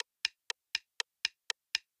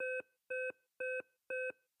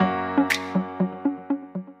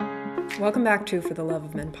Welcome back to For the Love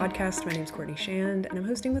of Men podcast. My name is Courtney Shand, and I'm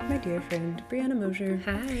hosting with my dear friend, Brianna Mosier.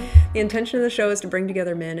 Hi. The intention of the show is to bring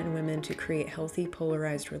together men and women to create healthy,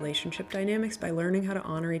 polarized relationship dynamics by learning how to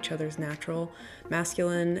honor each other's natural,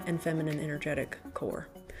 masculine, and feminine energetic core.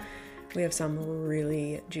 We have some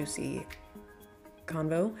really juicy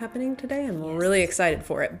convo happening today, and we're really excited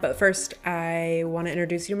for it. But first, I want to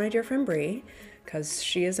introduce you to my dear friend, Bri, because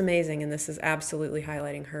she is amazing, and this is absolutely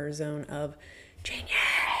highlighting her zone of genius.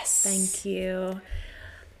 Thank you.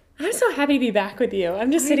 I'm so happy to be back with you.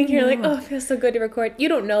 I'm just sitting here like, oh, it feels so good to record. You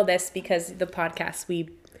don't know this because the podcast, we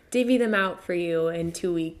divvy them out for you in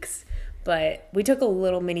 2 weeks. But we took a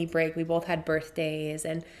little mini break. We both had birthdays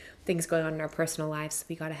and things going on in our personal lives. So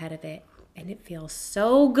we got ahead of it. And it feels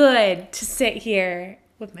so good to sit here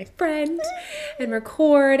with my friend and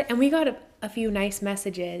record. And we got a few nice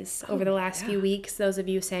messages over the last few weeks. Those of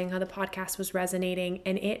you saying how the podcast was resonating.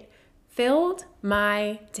 And it filled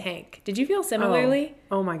my tank. Did you feel similarly?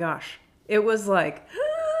 Oh my gosh. It was like...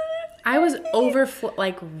 I was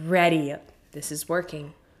ready. This is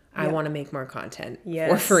working. I want to make more content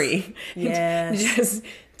for free. Yes. Just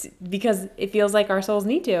because it feels like our souls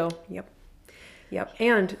need to. Yep.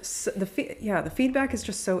 And so the feedback is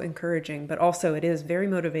just so encouraging, but also it is very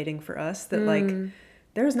motivating for us that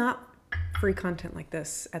there's not free content like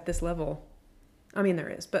this at this level. I mean, there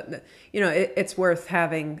is, but it's worth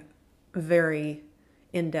having very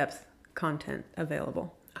in-depth content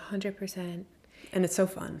available. 100%. And it's so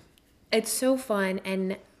fun. It's so fun.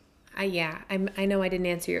 And I know I didn't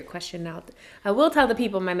answer your question now. I will tell the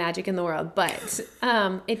people my magic in the world, but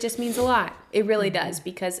it just means a lot. It really does,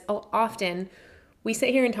 because often we sit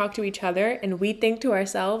here and talk to each other and we think to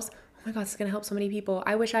ourselves, oh my God, this is going to help so many people.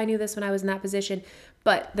 I wish I knew this when I was in that position.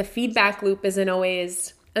 But the feedback loop isn't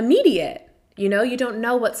always immediate. You don't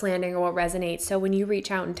know what's landing or what resonates. So when you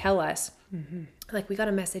reach out and tell us, like we got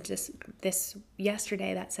a message this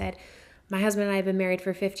yesterday that said, my husband and I have been married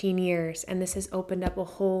for 15 years and this has opened up a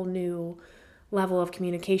whole new level of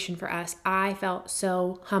communication for us. I felt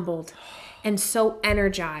so humbled and so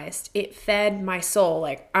energized. It fed my soul.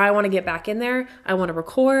 Like, I want to get back in there. I want to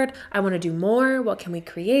record. I want to do more. What can we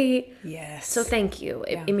create? Yes. So thank you.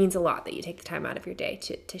 It means a lot that you take the time out of your day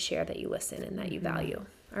to share that you listen and that you value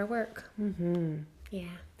our work. Yeah.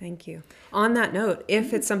 Thank you. On that note,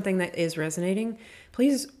 if it's something that is resonating,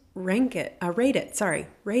 please rate it.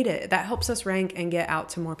 That helps us rank and get out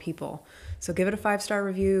to more people. So give it a 5-star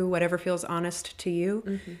review, whatever feels honest to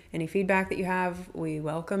you. Any feedback that you have, we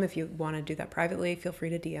welcome. If you want to do that privately, feel free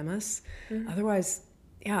to DM us. Otherwise,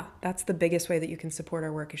 that's the biggest way that you can support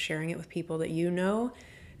our work, is sharing it with people that you know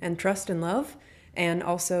and trust and love, and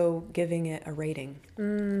also giving it a rating.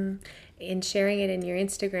 And sharing it in your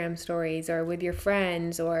Instagram stories or with your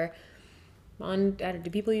friends or on, do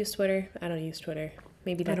people use Twitter? I don't use Twitter.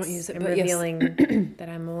 Maybe that's, I don't use it, I'm but revealing that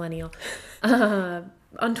I'm a millennial.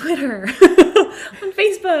 On Twitter, on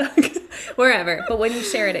Facebook, wherever. But when you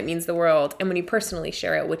share it, it means the world. And when you personally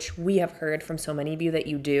share it, which we have heard from so many of you that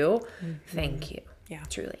you do, thank you. Yeah.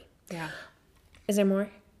 Truly. Yeah. Is there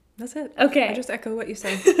more? That's it. Okay. I just echo what you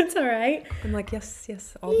say. That's all right. I'm like, yes,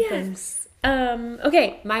 all the things.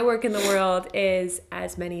 Okay, my work in the world is,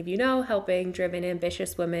 as many of you know, helping driven,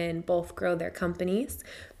 ambitious women both grow their companies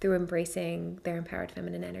through embracing their empowered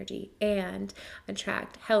feminine energy and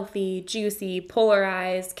attract healthy, juicy,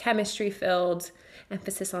 polarized, chemistry-filled,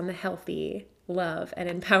 emphasis on the healthy, love, and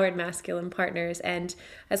empowered masculine partners. And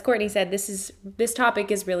as Courtney said, this topic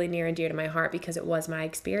is really near and dear to my heart because it was my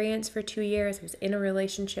experience for 2 years. I was in a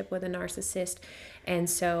relationship with a narcissist. And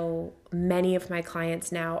so many of my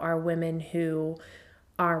clients now are women who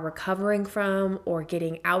are recovering from or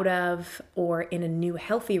getting out of or in a new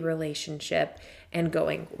healthy relationship and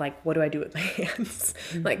going like, what do I do with my hands?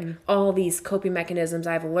 Like all these coping mechanisms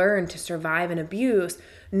I've learned to survive an abuse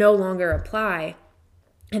no longer apply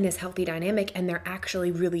in this healthy dynamic, and they're actually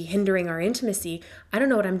really hindering our intimacy. I don't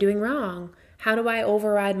know what I'm doing wrong. How do I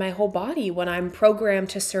override my whole body when I'm programmed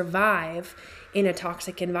to survive in a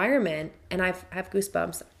toxic environment? And I have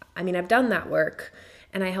goosebumps. I mean, I've done that work,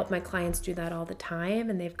 and I help my clients do that all the time,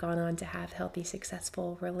 and they've gone on to have healthy,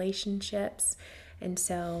 successful relationships. And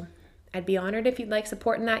so I'd be honored if you'd like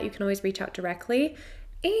support in that. You can always reach out directly.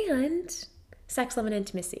 And sex, love, and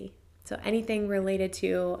intimacy. So anything related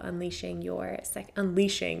to unleashing your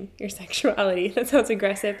sexuality, that sounds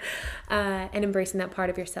aggressive, and embracing that part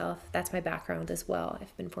of yourself. That's my background as well.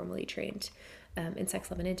 I've been formally trained in sex,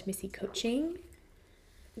 love, and intimacy coaching.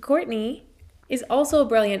 Courtney is also a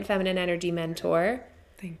brilliant feminine energy mentor.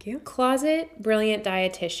 Thank you. Closet brilliant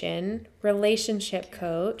dietitian, relationship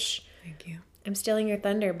coach. Thank you. I'm stealing your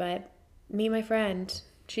thunder, but meet my friend.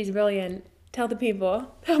 She's brilliant. Tell the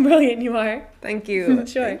people how brilliant you are. Thank you.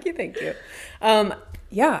 Sure. Thank you.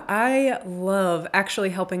 Yeah, I love actually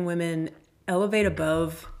helping women elevate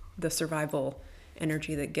above the survival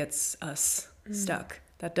energy that gets us stuck.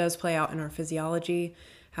 That does play out in our physiology,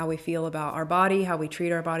 how we feel about our body, how we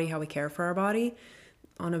treat our body, how we care for our body.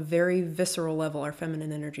 On a very visceral level, our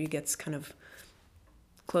feminine energy gets kind of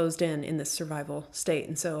closed in this survival state.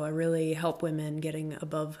 And so I really help women getting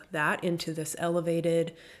above that into this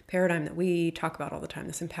elevated paradigm that we talk about all the time,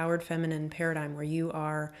 this empowered feminine paradigm where you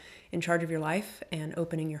are in charge of your life and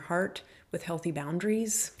opening your heart with healthy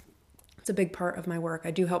boundaries. It's a big part of my work.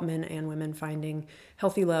 I do help men and women finding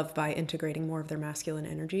healthy love by integrating more of their masculine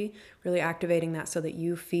energy, really activating that so that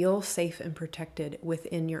you feel safe and protected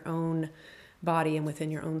within your own body and within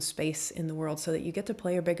your own space in the world so that you get to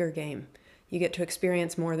play a bigger game. You get to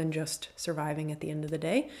experience more than just surviving at the end of the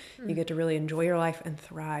day. You get to really enjoy your life and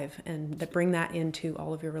thrive and bring that into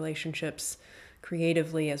all of your relationships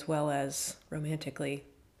creatively as well as romantically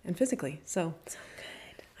and physically. So good.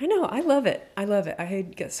 I know. I love it. I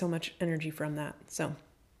get so much energy from that. So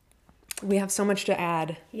we have so much to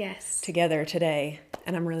add together today.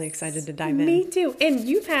 And I'm really excited to dive in. Me too. And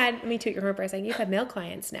you've had, let me toot your horn for a second, you've had male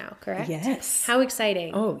clients now, correct? Yes. How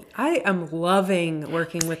exciting. Oh, I am loving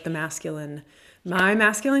working with the masculine. My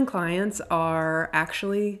masculine clients are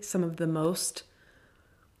actually some of the most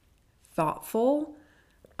thoughtful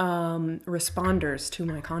responders to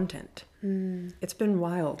my content. It's been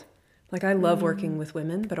wild. Like I love working with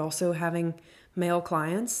women, but also having male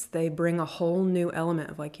clients, they bring a whole new element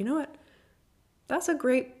of like, you know what? That's a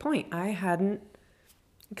great point. I hadn't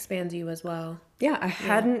expands you as well. Yeah, I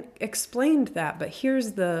hadn't explained that, but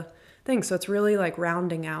here's the thing. So it's really like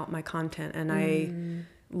rounding out my content, and I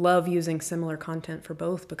love using similar content for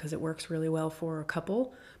both because it works really well for a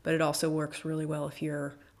couple, but it also works really well if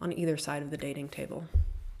you're on either side of the dating table.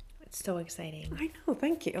 It's so exciting. I know,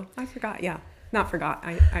 thank you. I forgot, yeah. Not forgot,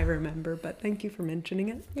 I remember, but thank you for mentioning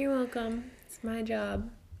it. You're welcome. It's my job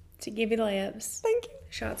to give you the layups. Thank you.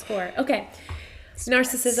 Shots for. Okay,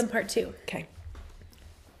 Narcissism part 2. Okay.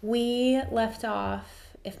 We left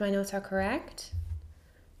off, if my notes are correct,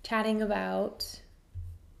 chatting about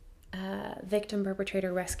victim,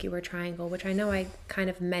 perpetrator, rescuer triangle, which I know I kind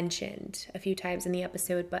of mentioned a few times in the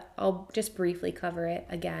episode, but I'll just briefly cover it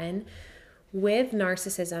again. With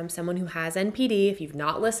narcissism, someone who has NPD, if you've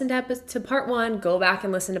not listened to part 1, go back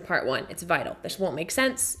and listen to part 1. It's vital. This won't make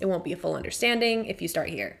sense. It won't be a full understanding if you start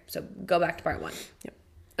here. So go back to part 1. Yep.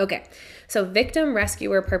 Okay, so victim,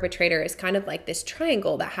 rescuer, perpetrator is kind of like this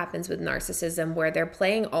triangle that happens with narcissism where they're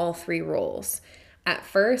playing all 3 roles. At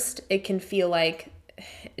first, it can feel like,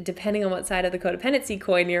 depending on what side of the codependency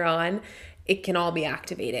coin you're on, it can all be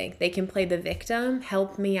activating. They can play the victim,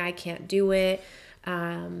 help me, I can't do it,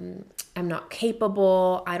 I'm not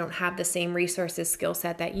capable, I don't have the same resources, skill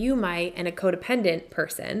set that you might, and a codependent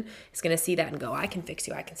person is going to see that and go, I can fix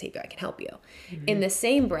you, I can save you, I can help you. In the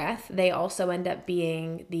same breath, they also end up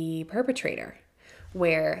being the perpetrator,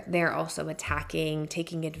 where they're also attacking,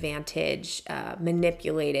 taking advantage,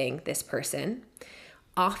 manipulating this person,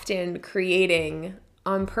 often creating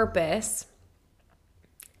on purpose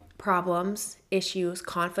problems, issues,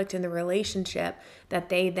 conflict in the relationship that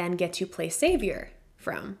they then get to play savior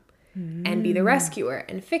from and be the rescuer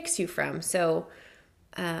and fix you from. So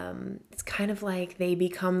it's kind of like they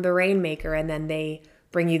become the rainmaker and then they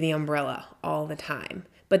bring you the umbrella all the time.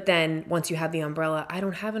 But then once you have the umbrella, I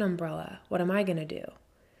don't have an umbrella. What am I going to do?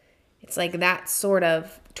 It's like that sort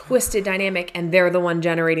of twisted dynamic, and they're the one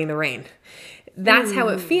generating the rain. That's how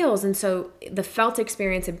it feels. And so the felt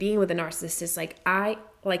experience of being with a narcissist is like,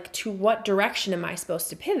 to what direction am I supposed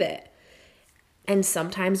to pivot? And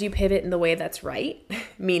sometimes you pivot in the way that's right,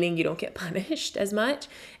 meaning you don't get punished as much.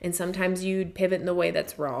 And sometimes you pivot in the way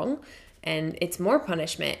that's wrong, and it's more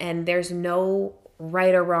punishment. And there's no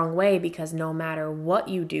right or wrong way, because no matter what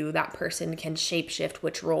you do, that person can shapeshift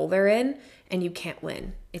which role they're in, and you can't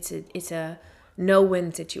win. It's a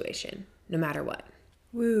no-win situation, no matter what.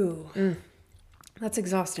 Woo. That's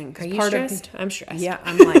exhausting. Are you stressed? I'm stressed. Yeah,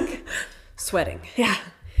 I'm like sweating. Yeah.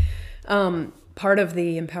 Part of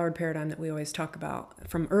the empowered paradigm that we always talk about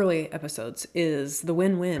from early episodes is the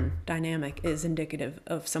win-win dynamic is indicative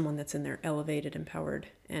of someone that's in their elevated, empowered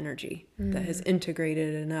energy that has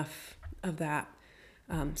integrated enough of that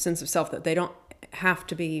sense of self that they don't have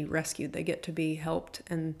to be rescued. They get to be helped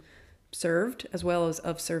and served as well as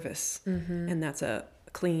of service. And that's a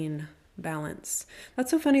clean balance. That's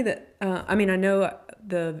so funny that, I know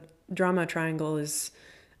the drama triangle is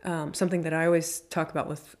something that I always talk about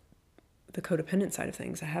with the codependent side of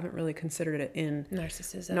things. I haven't really considered it in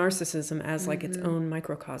narcissism as like its own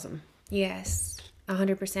microcosm. Yes.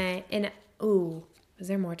 100%. And, ooh, is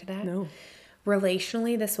there more to that? No.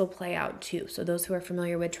 Relationally, this will play out too. So those who are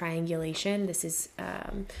familiar with triangulation, this is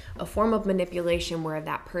a form of manipulation where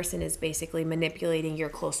that person is basically manipulating your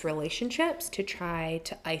close relationships to try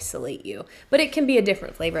to isolate you. But it can be a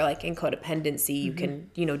different flavor, like in codependency, you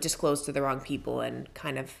can, disclose to the wrong people and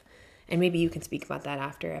and maybe you can speak about that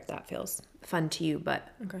after if that feels fun to you, but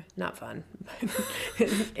not fun.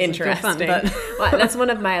 Interesting. Fun, but... well, that's one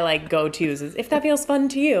of my go-tos is if that feels fun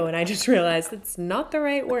to you. And I just realized it's not the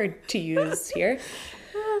right word to use here.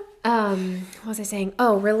 What was I saying?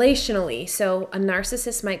 Oh, relationally. So a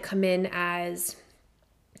narcissist might come in as,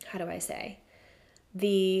 how do I say?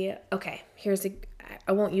 I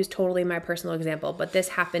won't use totally my personal example, but this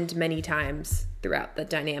happened many times throughout the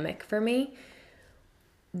dynamic for me.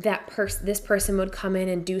 This person would come in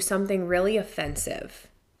and do something really offensive,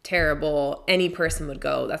 terrible. Any person would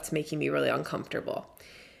go, that's making me really uncomfortable.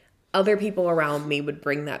 Other people around me would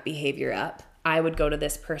bring that behavior up. I would go to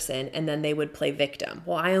this person and then they would play victim.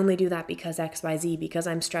 Well, I only do that because XYZ, because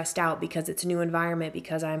I'm stressed out, because it's a new environment,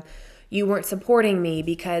 because you weren't supporting me,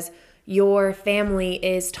 because your family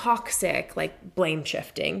is toxic, like blame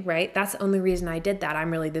shifting, right? That's the only reason I did that.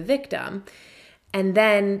 I'm really the victim. And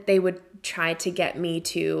then they would try to get me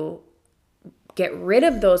to get rid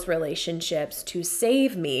of those relationships to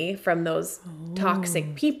save me from those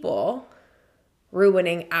toxic people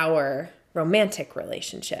ruining our romantic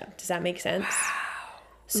relationship. Does that make sense? Wow.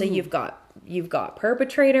 So you've got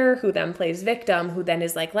perpetrator who then plays victim, who then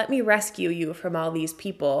is like, let me rescue you from all these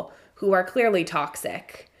people who are clearly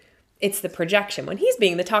toxic. It's the projection when he's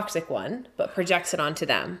being the toxic one, but projects it onto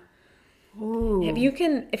them. Ooh. If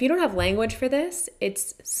you don't have language for this,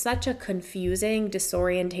 it's such a confusing,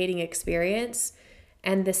 disorientating experience.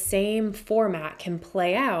 And the same format can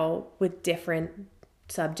play out with different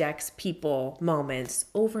subjects, people, moments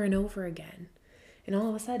over and over again. And all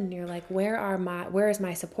of a sudden you're like, where is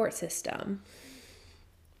my support system?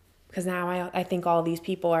 Because now I think all these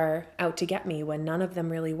people are out to get me when none of them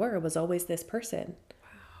really were. It was always this person. Wow.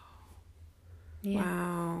 Yeah.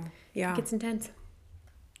 Wow. Yeah. It gets intense.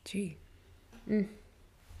 Gee.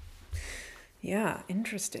 Yeah,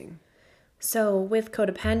 interesting. So with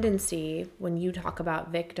codependency, when you talk about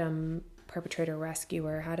victim, perpetrator,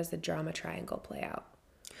 rescuer, how does the drama triangle play out?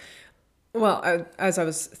 Well, as I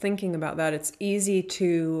was thinking about that, it's easy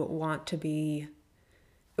to want to be,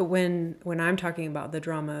 when I'm talking about the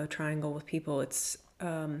drama triangle with people, it's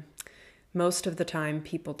most of the time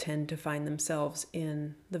people tend to find themselves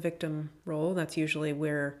in the victim role. That's usually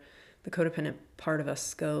where the codependent part of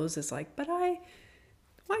us goes, is like, why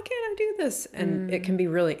can't I do this? And it can be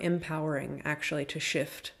really empowering actually to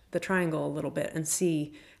shift the triangle a little bit and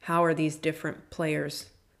see how are these different players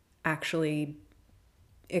actually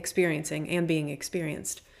experiencing and being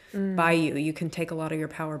experienced by you. You can take a lot of your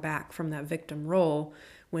power back from that victim role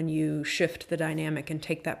when you shift the dynamic and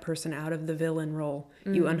take that person out of the villain role.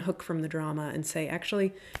 You unhook from the drama and say,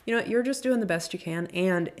 actually, you know what, you're just doing the best you can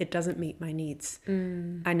and it doesn't meet my needs.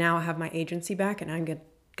 I now have my agency back and I'm going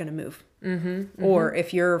to move. Or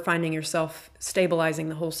if you're finding yourself stabilizing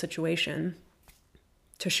the whole situation,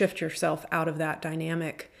 to shift yourself out of that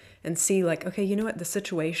dynamic and see like, okay, you know what, the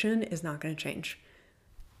situation is not going to change.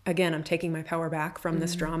 Again, I'm taking my power back from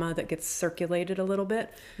this drama that gets circulated a little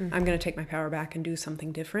bit. I'm going to take my power back and do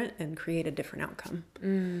something different and create a different outcome.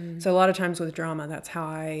 So a lot of times with drama, that's how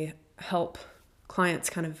I help clients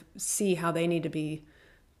kind of see how they need to be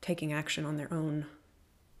taking action on their own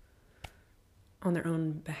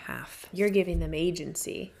behalf. You're giving them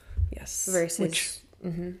agency. Yes. Versus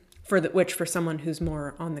which for someone who's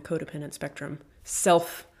more on the codependent spectrum,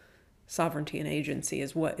 self-sovereignty and agency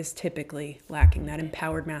is what is typically lacking. That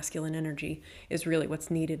empowered masculine energy is really what's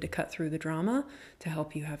needed to cut through the drama to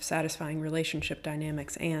help you have satisfying relationship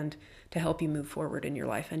dynamics and to help you move forward in your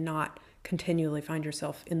life and not continually find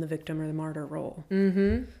yourself in the victim or the martyr role.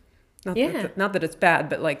 Not that it's bad,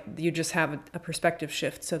 but like you just have a perspective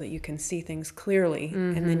shift so that you can see things clearly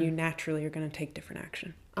and then you naturally are going to take different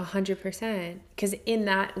action. 100%. Because in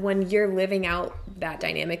that, when you're living out that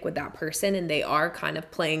dynamic with that person and they are kind of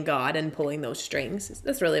playing God and pulling those strings,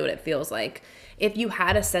 that's really what it feels like. If you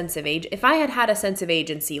had a sense of if I had a sense of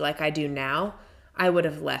agency like I do now, I would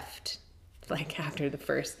have left like after the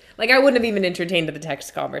first, like I wouldn't have even entertained the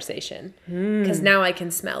text conversation because now I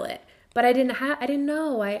can smell it. But I didn't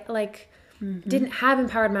know. I didn't have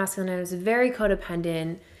empowered masculine. I was very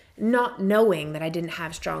codependent, not knowing that I didn't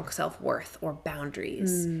have strong self-worth or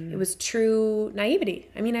boundaries. It was true naivety.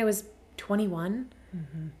 I mean, I was 21,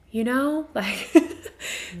 you know, like,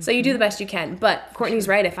 so you do the best you can. But Courtney's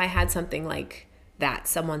right. If I had something like that,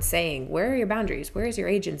 someone saying, where are your boundaries? Where is your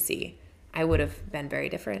agency? I would have been very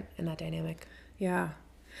different in that dynamic. Yeah.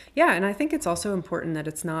 Yeah, and I think it's also important that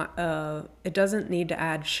it's not, it doesn't need to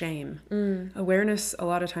add shame. Awareness, a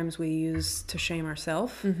lot of times we use to shame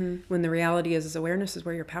ourselves, when the reality is awareness is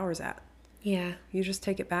where your power's at. Yeah. You just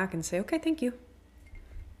take it back and say, okay, thank you.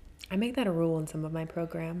 I make that a rule in some of my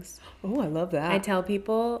programs. Oh, I love that. I tell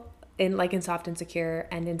people in Soft and Secure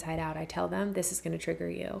and Inside Out, I tell them this is going to trigger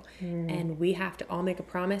you. And we have to all make a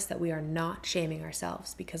promise that we are not shaming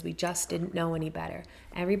ourselves because we just didn't know any better.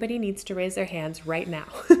 Everybody needs to raise their hands right now.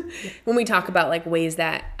 When we talk about like ways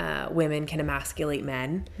that women can emasculate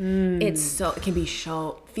men, it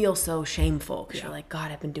can feel so shameful because you're like,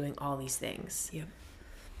 God, I've been doing all these things.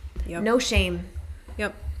 Yep. No shame.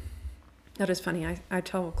 Yep. That is funny. I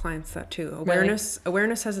tell clients that too.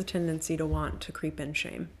 Awareness has a tendency to want to creep in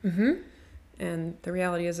shame. And the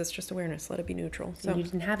reality is it's just awareness. Let it be neutral. So you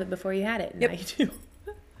didn't have it before you had it. And Yep. now you do.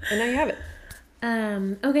 And now you have it.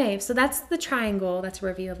 Okay, so that's the triangle. That's a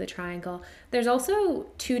review of the triangle. There's also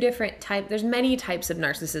two different types. There's many types of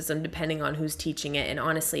narcissism depending on who's teaching it. And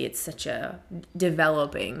honestly, it's such a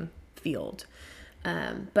developing field.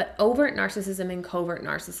 But overt narcissism and covert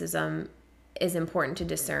narcissism is important to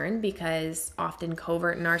discern because often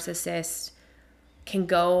covert narcissists can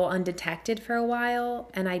go undetected for a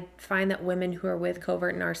while. And I find that women who are with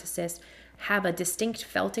covert narcissists have a distinct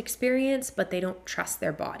felt experience, but they don't trust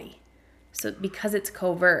their body. So because it's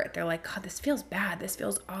covert, they're like, God, this feels bad. This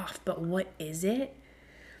feels off. But what is it?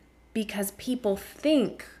 Because people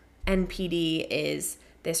think NPD is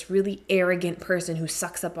this really arrogant person who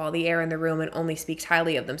sucks up all the air in the room and only speaks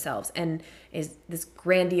highly of themselves and is this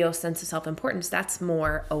grandiose sense of self-importance. That's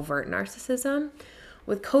more overt narcissism.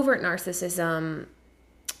 With covert narcissism,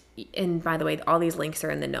 and by the way, all these links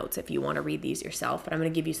are in the notes if you want to read these yourself, but I'm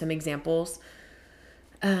going to give you some examples.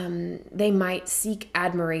 They might seek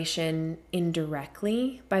admiration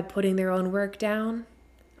indirectly by putting their own work down.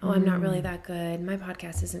 Oh, I'm not really that good. My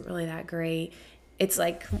podcast isn't really that great. It's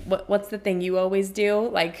like, what's the thing you always do?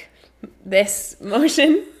 Like this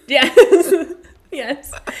motion? Yes.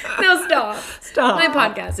 Yes. No, stop. Stop. My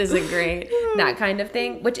podcast isn't great. That kind of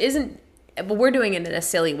thing, which isn't, but we're doing it in a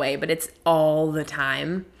silly way, but it's all the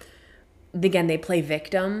time. Again, they play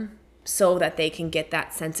victim so that they can get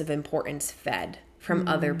that sense of importance fed from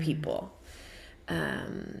other people.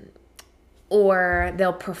 Or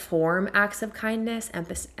they'll perform acts of kindness,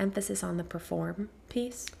 emphasis on the perform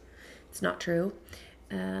piece. It's not true.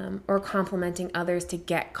 Or complimenting others to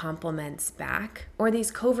get compliments back. Or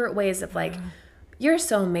these covert ways of like, you're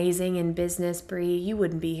so amazing in business, Brie. You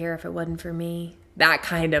wouldn't be here if it wasn't for me. That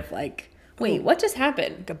kind of like, wait, what just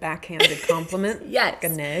happened? Like a backhanded compliment. Yes.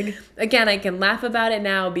 Like a neg. Again, I can laugh about it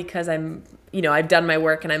now because I've done my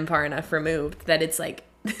work and I'm far enough removed that it's like,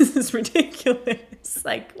 this is ridiculous.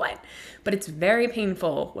 Like, what? But it's very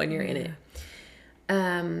painful when you're in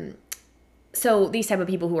it. So these type of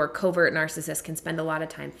people who are covert narcissists can spend a lot of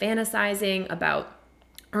time fantasizing about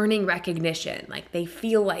earning recognition. Like they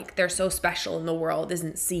feel like they're so special and the world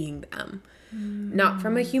isn't seeing them. Not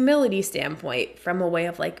from a humility standpoint, from a way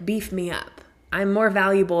of like, beef me up. I'm more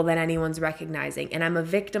valuable than anyone's recognizing. And I'm a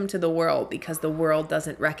victim to the world because the world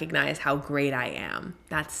doesn't recognize how great I am.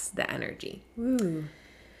 That's the energy. Ooh.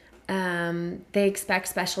 They expect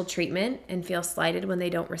special treatment and feel slighted when they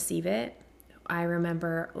don't receive it. I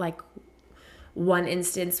remember like one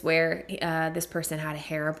instance where this person had a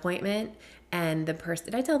hair appointment and the person,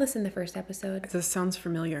 did I tell this in the first episode? This sounds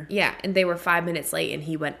familiar. Yeah. And they were 5 minutes late and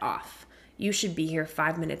he went off. You should be here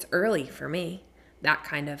 5 minutes early for me. That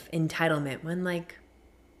kind of entitlement when like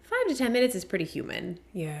 5 to 10 minutes is pretty human.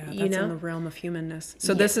 Yeah. That's you know? in the realm of humanness.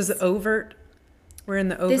 So this is overt. We're in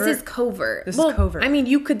the overt. This is covert. This is covert. I mean,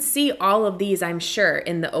 you could see all of these, I'm sure,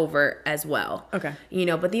 in the overt as well. Okay.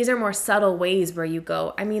 But these are more subtle ways where you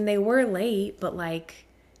go, I mean, they were late, but like,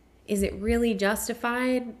 is it really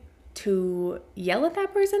justified to yell at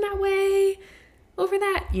that person that way over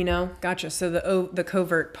that? Gotcha. So the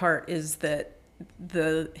covert part is that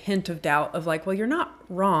the hint of doubt of like, well, you're not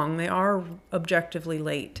wrong. They are objectively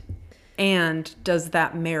late. And does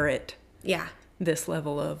that merit this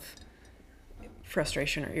level of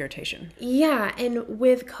frustration or irritation? Yeah. And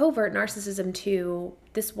with covert narcissism too,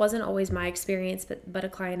 this wasn't always my experience, but a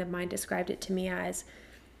client of mine described it to me as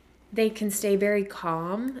they can stay very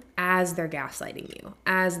calm as they're gaslighting you,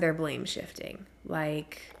 as they're blame shifting.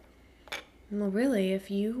 Like, well, really, if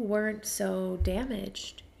you weren't so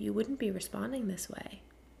damaged, you wouldn't be responding this way.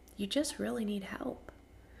 You just really need help.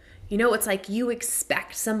 It's like you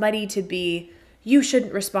expect somebody to be, you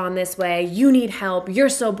shouldn't respond this way. You need help. You're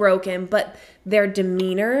so broken. But their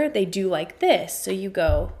demeanor, they do like this. So you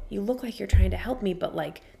go, you look like you're trying to help me, but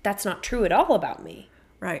like, that's not true at all about me.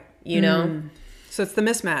 Right. You know? So it's the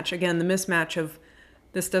mismatch. Again, the mismatch of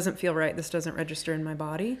this doesn't feel right. This doesn't register in my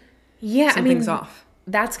body. Yeah. Something's off.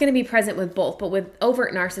 That's going to be present with both. But with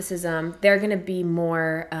overt narcissism, they're going to be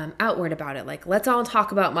more outward about it. Like, let's all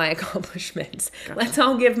talk about my accomplishments. Gotcha. Let's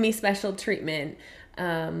all give me special treatment.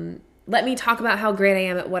 Let me talk about how great I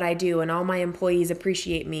am at what I do, and all my employees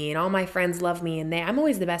appreciate me, and all my friends love me, and I'm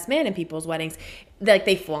always the best man in people's weddings. Like,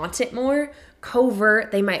 they flaunt it more.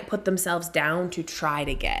 Covert, they might put themselves down to try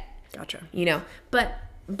to get. Gotcha. You know, but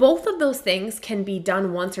both of those things can be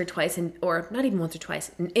done once or twice, or not even once or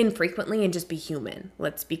twice, infrequently, and just be human.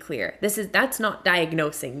 Let's be clear. That's not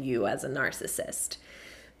diagnosing you as a narcissist.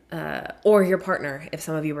 Or your partner, if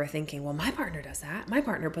some of you were thinking, well, my partner does that. My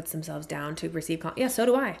partner puts themselves down to receive Yeah, so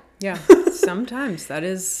do I. Yeah, sometimes. That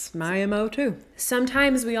is my MO too.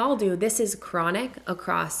 Sometimes we all do. This is chronic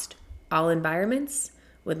across all environments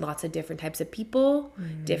with lots of different types of people,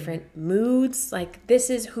 different moods. Like, this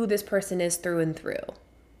is who this person is through and through.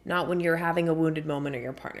 Not when you're having a wounded moment or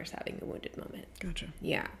your partner's having a wounded moment. Gotcha.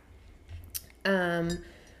 Yeah.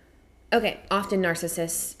 Okay, often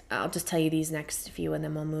narcissists, I'll just tell you these next few and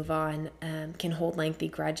then we'll move on, can hold lengthy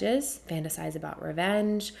grudges, fantasize about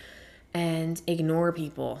revenge, and ignore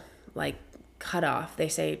people, like cut off. They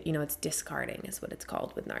say, it's discarding is what it's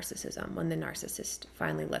called with narcissism. When the narcissist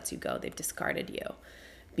finally lets you go, they've discarded you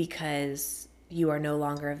because you are no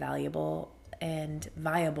longer a valuable and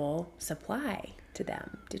viable supply to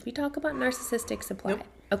them. Did we talk about narcissistic supply? Nope.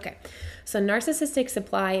 Okay. So narcissistic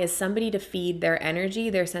supply is somebody to feed their energy,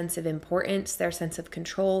 their sense of importance, their sense of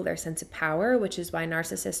control, their sense of power, which is why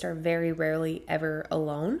narcissists are very rarely ever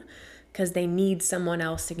alone, because they need someone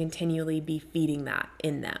else to continually be feeding that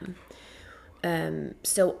in them.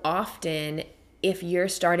 So often, if you're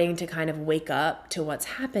starting to kind of wake up to what's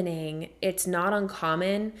happening, it's not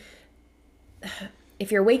uncommon.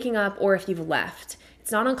 If you're waking up or if you've left,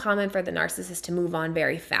 it's not uncommon for the narcissist to move on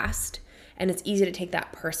very fast. And it's easy to take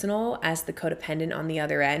that personal as the codependent on the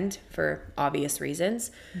other end for obvious reasons.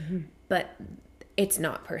 But it's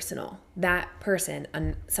not personal. That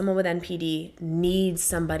person, someone with NPD, needs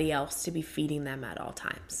somebody else to be feeding them at all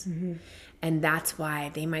times. And that's why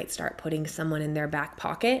they might start putting someone in their back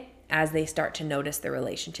pocket as they start to notice the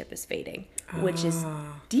relationship is fading, which is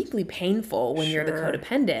deeply painful when you're the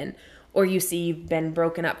codependent. Or you see you've been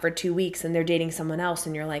broken up for 2 weeks and they're dating someone else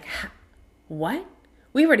and you're like, what?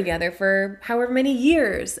 We were together for however many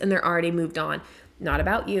years and they're already moved on. Not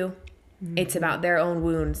about you. It's about their own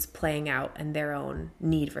wounds playing out and their own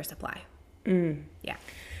need for supply. Yeah.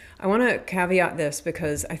 I want to caveat this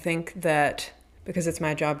because I think that, because it's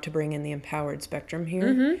my job to bring in the empowered spectrum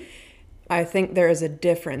here, I think there is a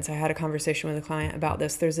difference. I had a conversation with a client about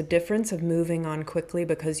this. There's a difference of moving on quickly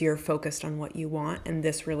because you're focused on what you want and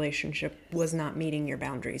this relationship was not meeting your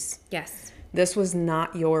boundaries. Yes. This was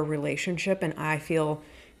not your relationship, and I feel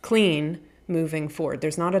clean moving forward.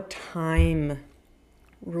 There's not a time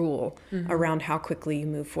rule around how quickly you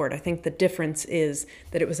move forward. I think the difference is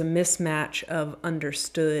that it was a mismatch of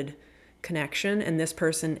understood connection, and this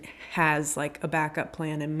person has like a backup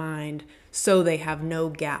plan in mind, so they have no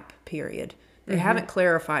gap period. They haven't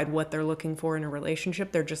clarified what they're looking for in a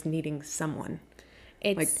relationship. They're just needing someone.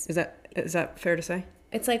 Is that fair to say?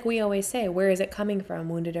 It's like we always say, where is it coming from,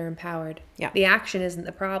 wounded or empowered? Yeah. The action isn't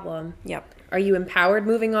the problem. Yep. Are you empowered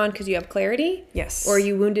moving on because you have clarity? Yes. Or are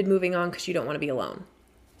you wounded moving on because you don't want to be alone?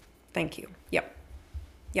 Thank you. Yep.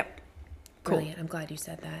 Cool. Brilliant. I'm glad you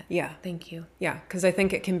said that. Yeah. Thank you. Yeah, because I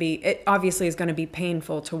think it obviously is going to be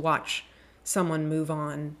painful to watch someone move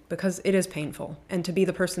on, because it is painful. And to be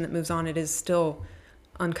the person that moves on, it is still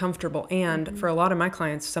uncomfortable. And for a lot of my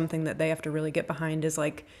clients, something that they have to really get behind is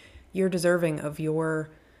like, you're deserving of your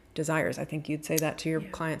desires. I think you'd say that to your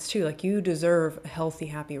clients too. Like, you deserve a healthy,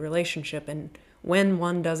 happy relationship. And when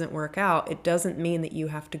one doesn't work out, it doesn't mean that you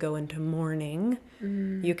have to go into mourning.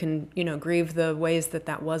 You can, grieve the ways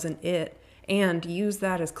that wasn't it, and use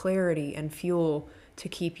that as clarity and fuel to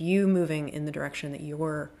keep you moving in the direction that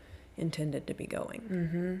you're intended to be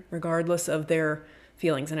going, regardless of their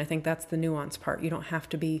feelings. And I think that's the nuance part. You don't have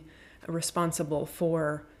to be responsible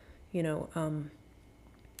for,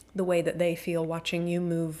 the way that they feel watching you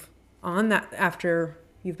move on that after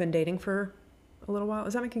you've been dating for a little while.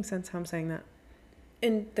 Is that making sense how I'm saying that?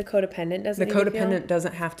 And the codependent doesn't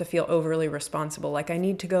doesn't have to feel overly responsible. Like, I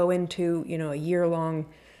need to go into, a year-long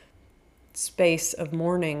space of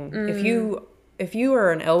mourning. If you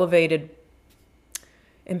are an elevated,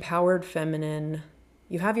 empowered feminine,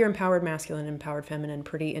 you have your empowered masculine, empowered feminine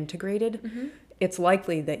pretty integrated, it's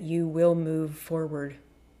likely that you will move forward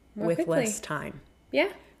more with quickly. Less time. Yeah.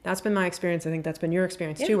 That's been my experience. I think that's been your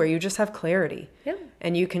experience Yeah. too, where you just have clarity. Yeah.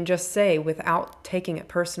 And you can just say, without taking it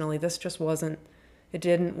personally, this just wasn't, it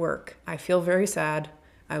didn't work. I feel very sad.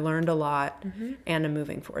 I learned a lot, and I'm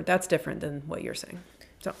moving forward. That's different than what you're saying.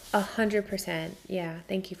 So 100%. Yeah.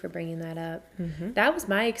 Thank you for bringing that up. That was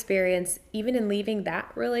my experience, even in leaving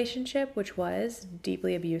that relationship, which was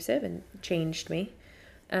deeply abusive and changed me.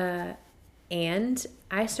 And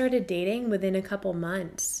I started dating within a couple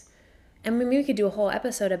months. I mean, we could do a whole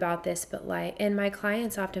episode about this, but like, and my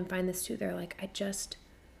clients often find this too. They're like,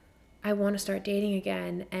 I want to start dating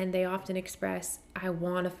again. And they often express, I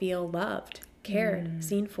want to feel loved, cared,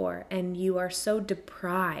 seen for. And you are so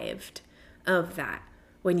deprived of that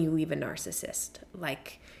when you leave a narcissist.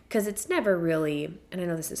 Like, because it's never really, and I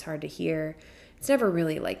know this is hard to hear, it's never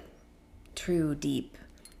really like true, deep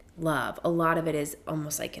love. A lot of it is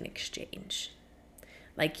almost like an exchange.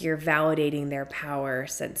 Like you're validating their power,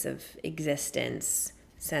 sense of existence,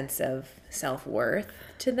 sense of self-worth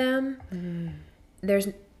to them. There's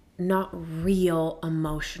not real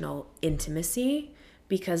emotional intimacy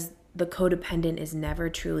because the codependent is never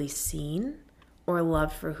truly seen or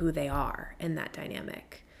loved for who they are in that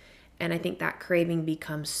dynamic. And I think that craving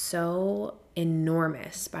becomes so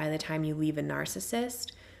enormous by the time you leave a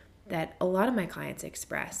narcissist that a lot of my clients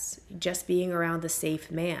express just being around the safe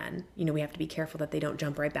man. You know, we have to be careful that they don't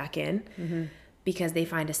jump right back in because they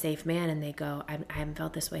find a safe man and they go, I haven't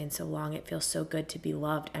felt this way in so long. It feels so good to be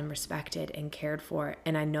loved and respected and cared for.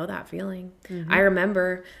 And I know that feeling. I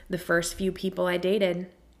remember the first few people I dated,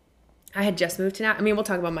 I had just moved to now. I mean, we'll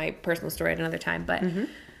talk about my personal story at another time, but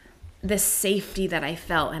the safety that I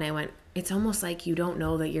felt, and I went, it's almost like you don't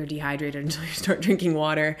know that you're dehydrated until you start drinking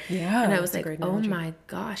water. Yeah. And I was like, oh my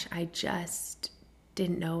gosh, I just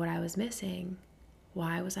didn't know what I was missing.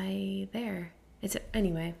 Why was I there?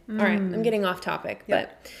 Anyway. All right. I'm getting off topic,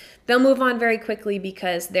 but they'll move on very quickly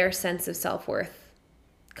because their sense of self-worth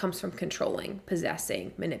comes from controlling,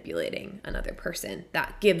 possessing, manipulating another person.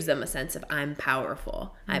 That gives them a sense of I'm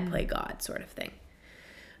powerful. I play God sort of thing.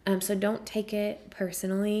 So don't take it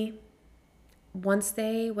personally. Once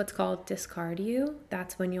they, what's called discard you,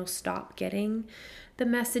 that's when you'll stop getting the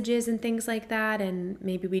messages and things like that. And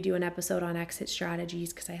maybe we do an episode on exit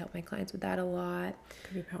strategies because I help my clients with that a lot.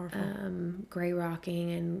 could be powerful. Gray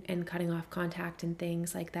rocking and cutting off contact and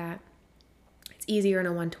things like that. It's easier in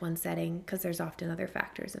a one-to-one setting because there's often other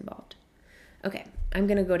factors involved. Okay, I'm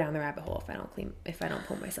gonna go down the rabbit hole if I don't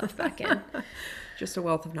pull myself back in. Just a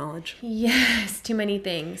wealth of knowledge. Yes, too many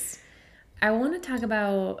things. I want to talk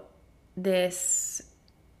about this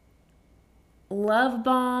love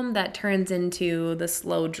bomb that turns into the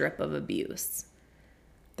slow drip of abuse.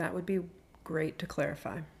 That would be great to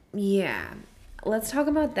clarify. Yeah. Let's talk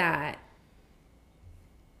about that.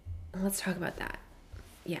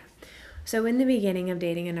 Yeah. So in the beginning of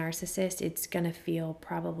dating a narcissist, it's going to feel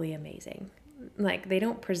probably amazing. Like they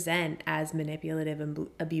don't present as manipulative and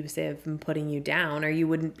abusive and putting you down or you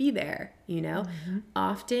wouldn't be there, you know?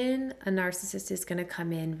 Often a narcissist is going to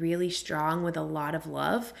come in really strong with a lot of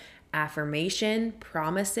love, affirmation,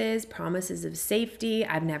 promises of safety.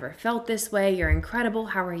 I've never felt this way. You're incredible.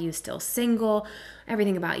 How are you still single?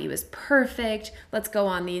 Everything about you is perfect. Let's go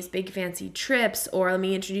on these big fancy trips, or let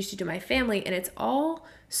me introduce you to my family. And it's all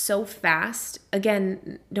so fast.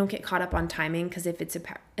 Again, don't get caught up on timing because if it's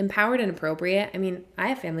empowered and appropriate, I mean, I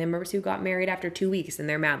have family members who got married after 2 weeks and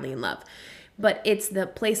they're madly in love, but it's the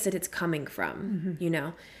place that it's coming from, you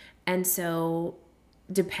know? And so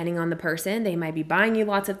depending on the person, they might be buying you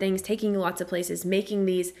lots of things, taking you lots of places, making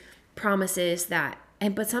these promises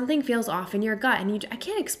but something feels off in your gut and I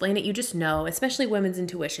can't explain it. You just know, especially women's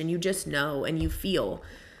intuition, you just know and you feel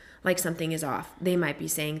like something is off. They might be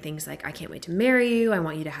saying things like, I can't wait to marry you. I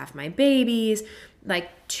want you to have my babies.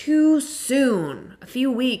 Like too soon, a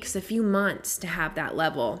few weeks, a few months to have that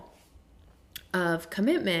level of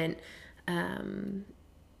commitment. Do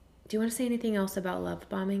you want to say anything else about love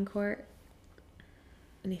bombing, Court?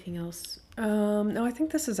 Anything else? No, I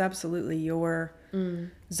think this is absolutely your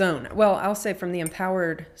zone. Well, I'll say from the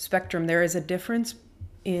empowered spectrum, there is a difference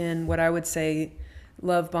in what I would say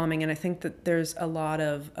love bombing, and I think that there's a lot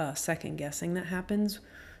of second guessing that happens,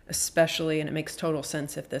 especially, and it makes total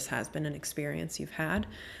sense if this has been an experience you've had,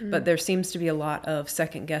 but there seems to be a lot of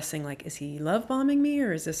second guessing, like, is he love bombing me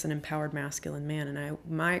or is this an empowered masculine man? And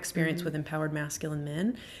my experience with empowered masculine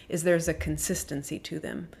men is there's a consistency to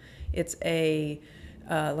them. It's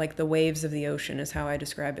like the waves of the ocean is how I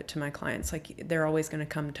describe it to my clients. Like they're always going to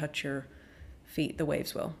come touch your feet. The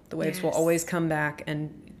waves will Yes. will always come back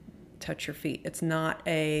and touch your feet. It's not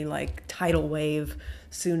a like tidal wave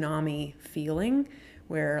tsunami feeling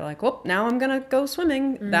where like, well, now I'm going to go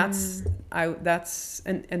swimming.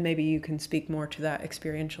 And maybe you can speak more to that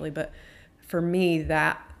experientially, but for me,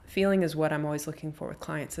 that feeling is what I'm always looking for with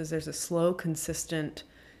clients, is there's a slow, consistent,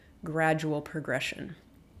 gradual progression.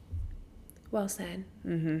 Well said.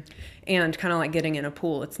 Mm-hmm. And kind of like getting in a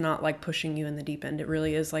pool. It's not like pushing you in the deep end. It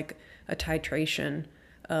really is like a titration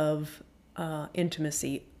of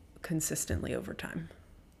intimacy consistently over time.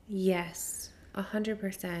 Yes,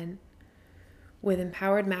 100%. With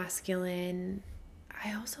empowered masculine,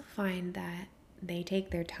 I also find that they take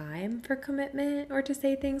their time for commitment or to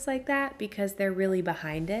say things like that because they're really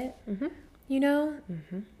behind it. Mm-hmm. You know?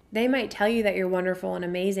 Mm-hmm. They might tell you that you're wonderful and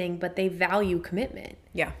amazing, but they value commitment.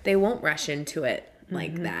 Yeah. They won't rush into it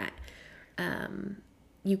like that.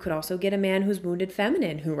 You could also get a man who's wounded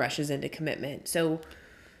feminine who rushes into commitment. So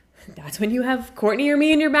that's when you have Courtney or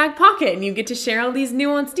me in your back pocket and you get to share all these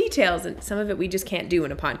nuanced details. And some of it we just can't do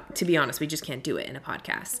in a to be honest, we just can't do it in a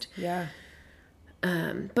podcast. Yeah.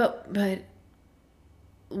 But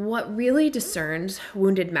what really discerns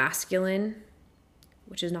wounded masculine,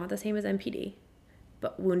 which is not the same as MPD,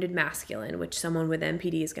 but wounded masculine, which someone with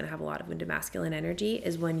MPD is going to have a lot of wounded masculine energy,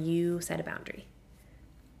 is when you set a boundary.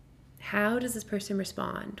 How does this person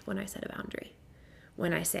respond when I set a boundary?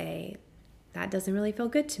 When I say, that doesn't really feel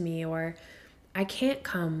good to me, or I can't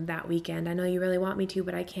come that weekend. I know you really want me to,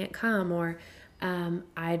 but I can't come. Or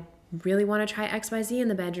I really want to try XYZ in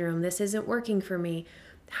the bedroom. This isn't working for me.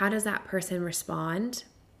 How does that person respond?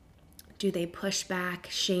 Do they push back,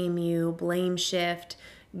 shame you, blame shift,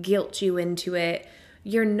 guilt you into it?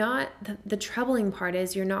 You're not, the troubling part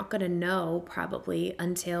is you're not going to know probably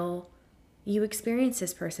until you experience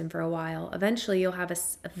this person for a while. Eventually you'll have a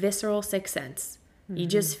visceral sixth sense. You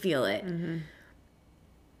just feel it. Mm-hmm.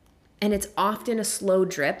 And it's often a slow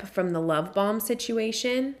drip from the love bomb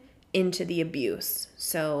situation into the abuse.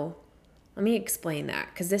 So let me explain that,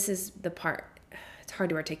 because this is the part, it's hard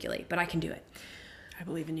to articulate, but I can do it. I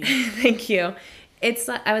believe in you. Thank you. It's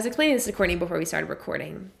like, I was explaining this to Courtney before we started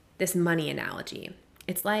recording, this money analogy.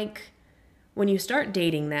 It's like when you start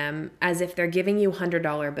dating them as if they're giving you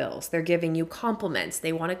 $100 bills. They're giving you compliments.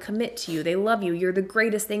 They want to commit to you. They love you. You're the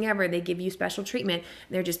greatest thing ever. They give you special treatment.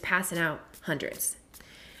 They're just passing out hundreds.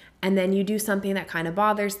 And then you do something that kind of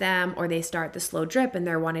bothers them, or they start the slow drip and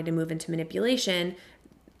they're wanting to move into manipulation.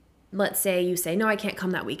 Let's say you say, no, I can't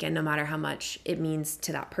come that weekend, no matter how much it means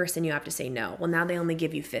to that person. You have to say no. Well, now they only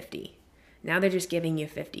give you 50. Now they're just giving you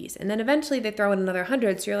 50s. And then eventually they throw in another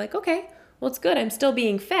 100. So you're like, okay, well, it's good. I'm still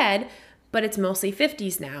being fed, but it's mostly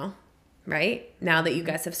 50s now, right? Now that you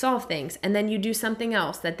guys have solved things. And then you do something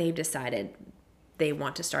else that they've decided they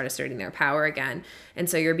want to start asserting their power again. And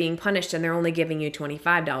so you're being punished and they're only giving you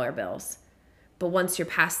 $25 bills. But once you're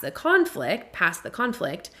past the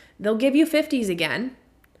conflict, they'll give you 50s again,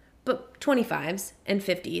 but 25s and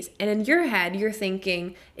 50s. And in your head, you're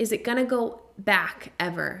thinking, is it going to go back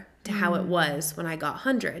ever to how it was when I got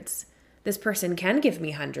hundreds? This person can give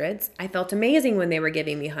me hundreds. I felt amazing when they were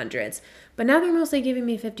giving me hundreds, but now they're mostly giving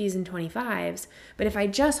me 50s and 25s. But if I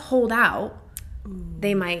just hold out,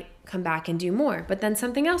 they might come back and do more. But then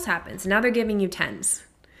something else happens. Now they're giving you 10s.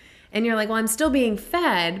 And you're like, well, I'm still being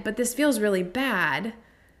fed, but this feels really bad.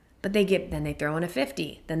 But then they throw in a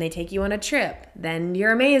 50. Then they take you on a trip. Then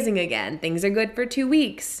you're amazing again. Things are good for 2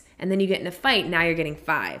 weeks. And then you get in a fight. Now you're getting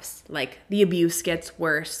 5s. Like the abuse gets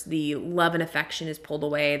worse. The love and affection is pulled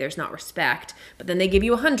away. There's not respect. But then they give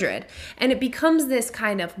you 100. And it becomes this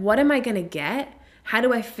kind of, what am I going to get? How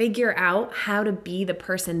do I figure out how to be the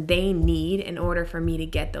person they need in order for me to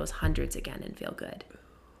get those hundreds again and feel good?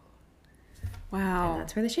 Wow. And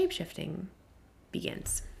that's where the shape-shifting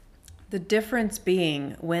begins. The difference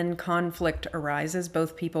being when conflict arises,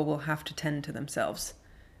 both people will have to tend to themselves.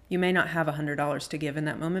 You may not have $100 to give in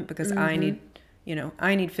that moment because I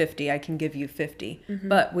need 50. I can give you 50. Mm-hmm.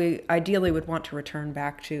 But we ideally would want to return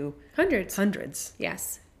back to hundreds.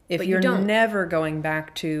 Yes. If but you're never going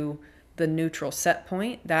back to the neutral set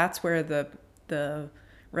point, that's where the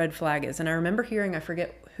red flag is. And I remember hearing, I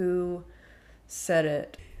forget who said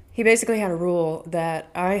it. He basically had a rule that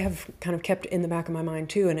I have kind of kept in the back of my mind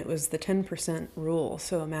too, and it was the 10% rule.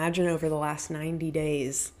 So imagine over the last 90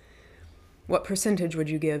 days, what percentage would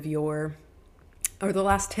you give the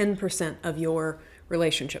last 10% of your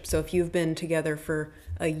relationship? So if you've been together for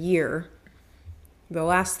a year, the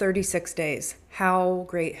last 36 days, how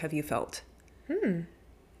great have you felt?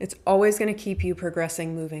 It's always going to keep you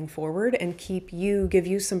progressing, moving forward, and give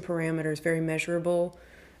you some parameters, very measurable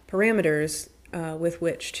parameters with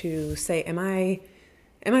which to say, am I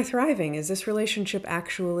thriving? Is this relationship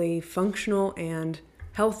actually functional and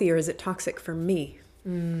healthy, or is it toxic for me?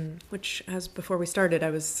 Which, as before we started, I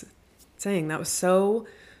was saying. That was so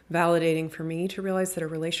validating for me to realize that a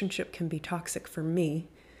relationship can be toxic for me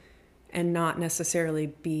and not necessarily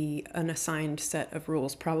be an assigned set of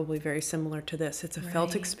rules, probably very similar to this. It's a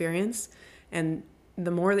felt experience, and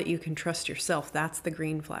the more that you can trust yourself, that's the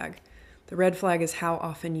green flag. The red flag is how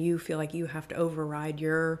often you feel like you have to override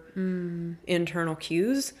your internal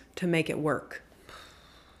cues to make it work.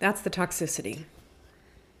 That's the toxicity.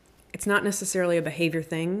 It's not necessarily a behavior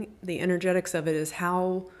thing. The energetics of it is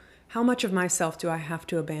how much of myself do I have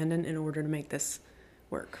to abandon in order to make this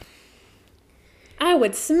work? I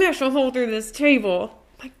would smash a hole through this table.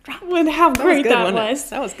 Like, how great that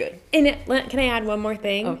was. That was good. And can I add one more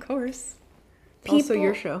thing? Of course. Also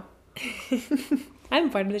your show. I'm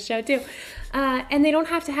part of the show too. And they don't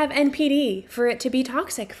have to have NPD for it to be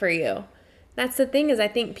toxic for you. That's the thing, is I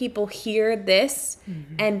think people hear this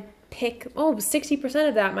and pick, 60%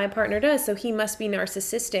 of that my partner does, so he must be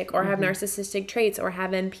narcissistic or have narcissistic traits or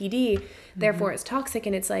have NPD, therefore it's toxic.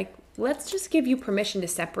 And it's like, let's just give you permission to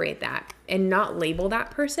separate that and not label that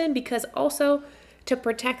person, because also to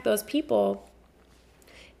protect those people,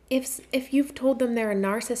 if you've told them they're a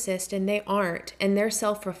narcissist and they aren't, and they're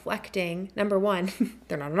self-reflecting, number one,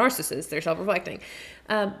 they're not a narcissist, they're self-reflecting.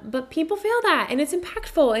 But people feel that, and it's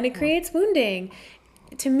impactful, and it creates wounding.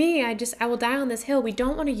 To me, I will die on this hill. We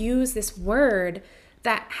don't want to use this word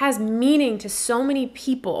that has meaning to so many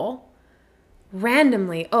people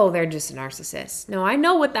randomly. Oh, they're just a narcissist. No, I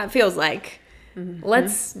know what that feels like.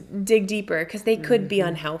 Let's dig deeper, because they could be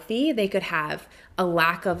unhealthy. They could have a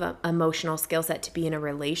lack of emotional skill set to be in a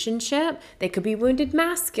relationship. They could be wounded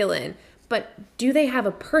masculine. But do they have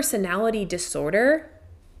a personality disorder?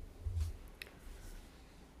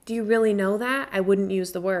 Do you really know that? I wouldn't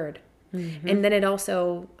use the word. And then it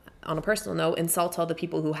also, on a personal note, insults all the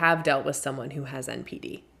people who have dealt with someone who has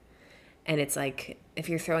NPD. And it's like, if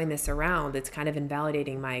you're throwing this around, it's kind of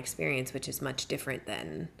invalidating my experience, which is much different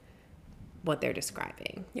than what they're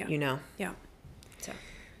describing, you know? Yeah. So.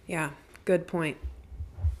 Yeah, good point.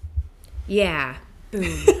 Yeah.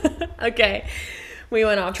 Boom. Okay. We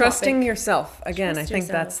went off Trusting topic. yourself. Again, Trust I think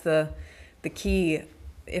yourself. that's the key.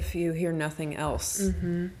 If you hear nothing else,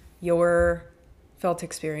 your felt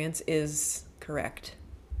experience is correct.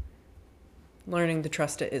 Learning to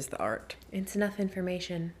trust it is the art. It's enough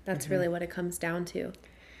information. That's really what it comes down to.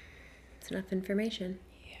 It's enough information.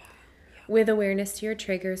 Yeah. With awareness to your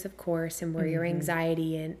triggers, of course, and where your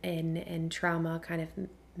anxiety and trauma kind of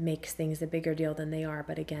makes things a bigger deal than they are.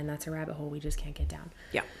 But again, that's a rabbit hole we just can't get down.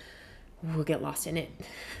 Yeah. We'll get lost in it.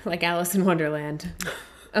 Like Alice in Wonderland.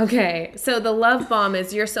 Okay, so the love bomb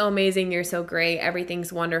is, you're so amazing, you're so great,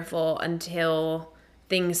 everything's wonderful, until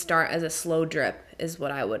things start as a slow drip, is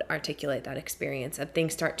what I would articulate that experience of.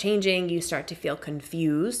 Things start changing, you start to feel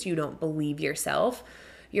confused, you don't believe yourself.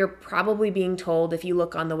 You're probably being told, if you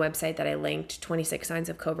look on the website that I linked, 26 Signs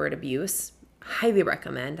of Covert Abuse, highly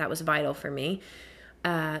recommend, that was vital for me.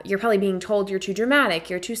 You're probably being told you're too dramatic,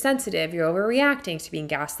 you're too sensitive, you're overreacting to being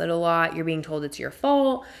gaslit a lot, you're being told it's your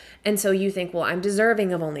fault. And so you think, well, I'm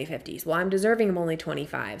deserving of only 50s. Well, I'm deserving of only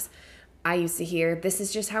 25s. I used to hear, this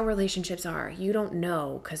is just how relationships are. You don't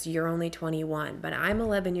know because you're only 21, but I'm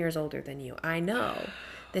 11 years older than you. I know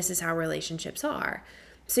this is how relationships are.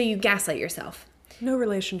 So you gaslight yourself. No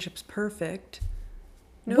relationship's perfect.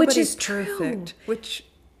 Which is perfect. true. Which,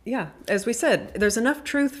 yeah, as we said, there's enough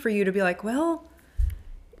truth for you to be like, well,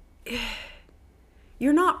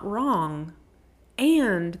 you're not wrong,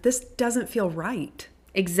 and this doesn't feel right.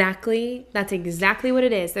 Exactly. That's exactly what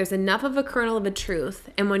it is. There's enough of a kernel of a truth.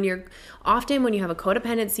 And when you have a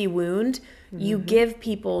codependency wound, you give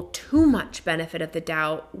people too much benefit of the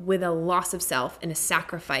doubt with a loss of self and a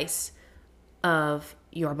sacrifice of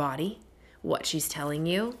your body, what she's telling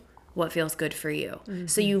you, what feels good for you.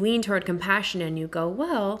 So you lean toward compassion and you go,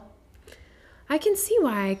 well, I can see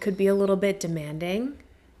why I could be a little bit demanding.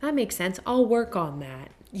 That makes sense. I'll work on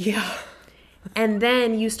that. Yeah. And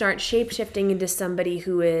then you start shape-shifting into somebody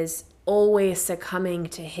who is always succumbing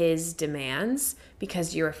to his demands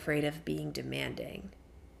because you're afraid of being demanding.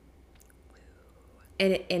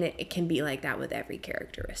 And it can be like that with every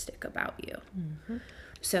characteristic about you.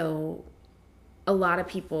 So a lot of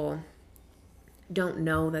people don't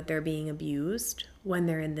know that they're being abused when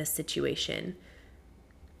they're in this situation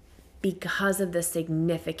because of the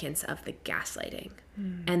significance of the gaslighting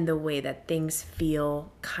and the way that things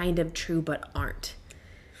feel kind of true but aren't.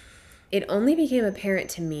 It only became apparent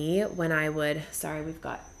to me when I would, sorry, we've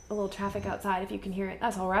got a little traffic outside, if you can hear it,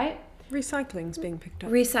 that's all right. Recycling's being picked up.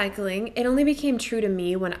 Recycling. It only became true to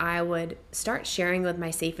me when I would start sharing with my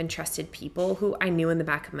safe and trusted people who I knew in the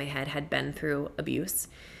back of my head had been through abuse,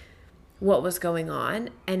 what was going on.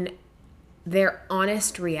 And their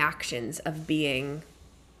honest reactions of being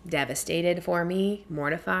devastated for me,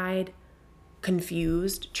 mortified,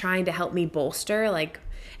 confused, trying to help me bolster, like,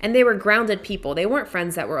 and they were grounded people. They weren't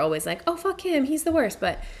friends that were always like, oh, fuck him, he's the worst.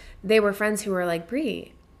 But they were friends who were like,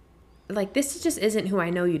 Brie, like, this just isn't who I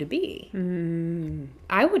know you to be.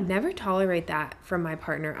 I would never tolerate that from my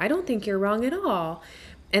partner. I don't think you're wrong at all.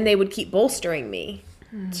 And they would keep bolstering me,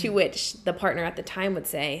 to which the partner at the time would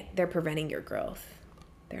say, they're preventing your growth.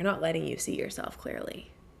 They're not letting you see yourself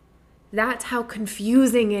clearly. That's how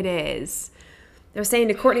confusing it is. I was saying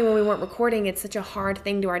to Courtney when we weren't recording, it's such a hard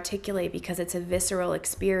thing to articulate because it's a visceral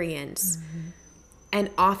experience. And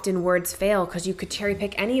often words fail because you could cherry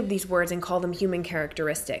pick any of these words and call them human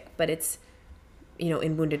characteristic, but it's,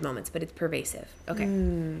 in wounded moments, but it's pervasive.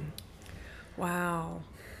 Okay. Wow.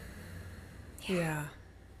 Yeah.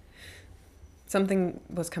 Something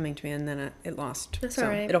was coming to me and then it lost. That's so all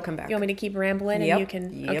right. It'll come back. You want me to keep rambling and you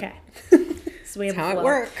can? Yep. Okay. So we have That's how it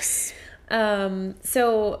works.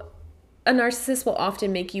 So a narcissist will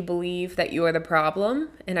often make you believe that you're the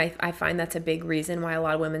problem. And I find that's a big reason why a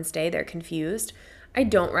lot of women stay. They're confused. I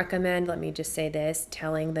don't recommend, let me just say this,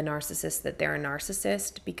 telling the narcissist that they're a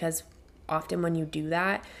narcissist, because often when you do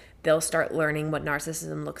that, they'll start learning what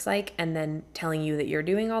narcissism looks like and then telling you that you're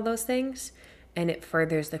doing all those things. And it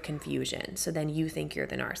furthers the confusion. So then you think you're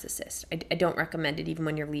the narcissist. I don't recommend it even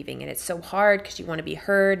when you're leaving. And it's so hard because you want to be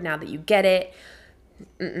heard now that you get it.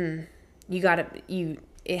 It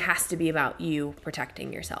has to be about you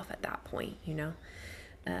protecting yourself at that point,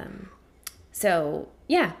 So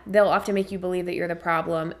yeah, they'll often make you believe that you're the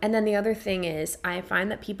problem. And then the other thing is, I find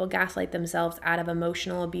that people gaslight themselves out of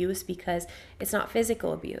emotional abuse because it's not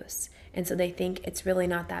physical abuse. And so they think it's really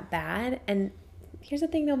not that bad. And here's the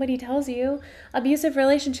thing nobody tells you. Abusive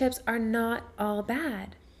relationships are not all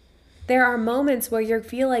bad. There are moments where you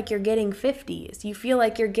feel like you're getting 50s. You feel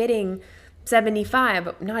like you're getting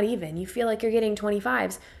 75, not even. You feel like you're getting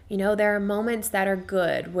 25s. There are moments that are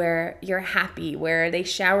good, where you're happy, where they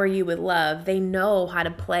shower you with love. They know how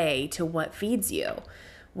to play to what feeds you,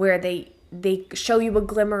 where they show you a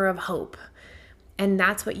glimmer of hope. And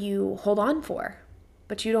that's what you hold on for.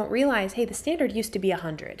 But you don't realize, hey, the standard used to be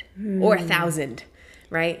 100 or 1,000,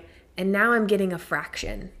 right? And now I'm getting a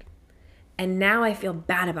fraction. And now I feel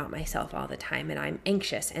bad about myself all the time, and I'm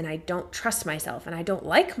anxious, and I don't trust myself, and I don't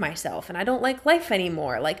like myself, and I don't like life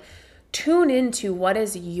anymore. Like, tune into what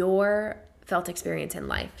is your felt experience in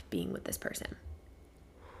life being with this person.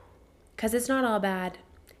 Because it's not all bad.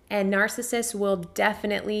 And narcissists will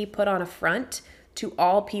definitely put on a front to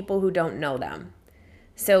all people who don't know them.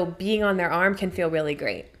 So being on their arm can feel really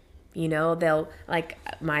great. They'll, like,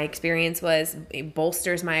 my experience was, it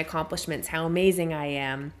bolsters my accomplishments, how amazing I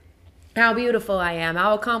am, how beautiful I am,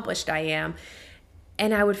 how accomplished I am.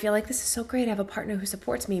 And I would feel like, this is so great, I have a partner who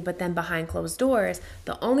supports me. But then behind closed doors,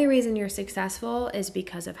 the only reason you're successful is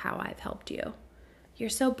because of how I've helped you. You're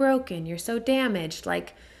so broken, you're so damaged,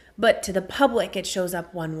 but to the public, it shows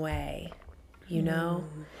up one way,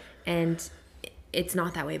 And it's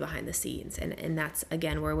not that way behind the scenes. And that's,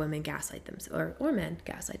 again, where women gaslight themselves, or men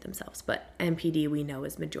gaslight themselves. But NPD, we know,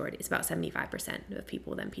 is majority. It's about 75% of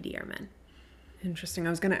people with NPD are men. Interesting. I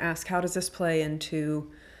was going to ask, how does this play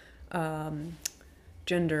into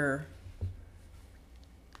gender?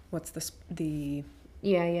 What's the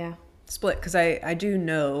Yeah. split? Because I do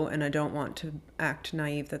know, and I don't want to act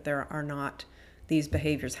naive, that there are not these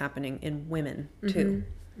behaviors happening in women too.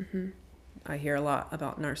 I hear a lot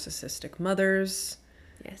about narcissistic mothers.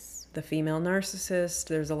 Yes. The female narcissist.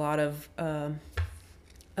 There's a lot of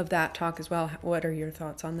that talk as well. What are your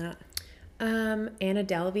thoughts on that? Anna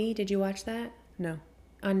Delvey, did you watch that? No.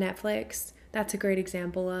 On Netflix. That's a great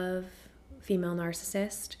example of female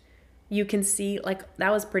narcissist. You can see,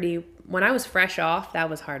 that was pretty, when I was fresh off, that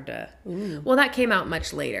was hard to, well, that came out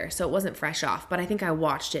much later, so it wasn't fresh off, but I think I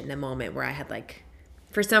watched it in a moment where I had,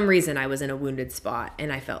 for some reason, I was in a wounded spot,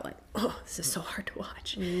 and I felt like, oh, this is so hard to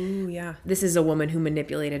watch. Ooh, yeah. This is a woman who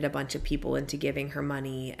manipulated a bunch of people into giving her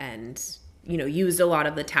money and, used a lot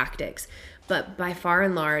of the tactics. But by far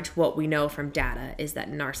and large, what we know from data is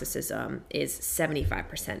that narcissism is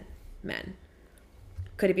 75% men.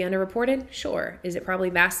 Could it be underreported? Sure. Is it probably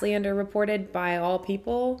vastly underreported by all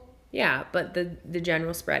people? Yeah, but the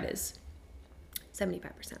general spread is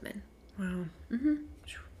 75% men. Wow.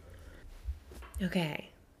 Okay,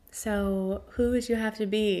 so who would you have to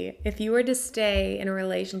be? If you were to stay in a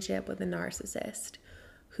relationship with a narcissist,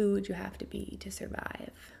 who would you have to be to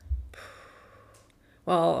survive?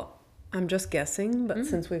 Well, I'm just guessing, but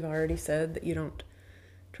since we've already said that you don't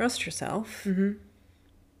trust yourself,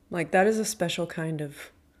 that is a special kind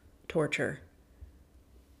of torture.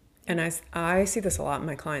 And I see this a lot in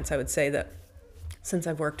my clients. I would say that since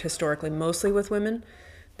I've worked historically mostly with women,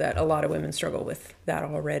 that a lot of women struggle with that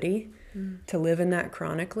already. To live in that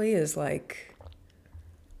chronically is like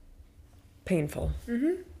painful.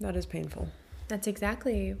 That is painful. That's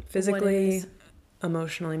exactly Physically, what it is.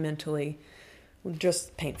 emotionally, mentally,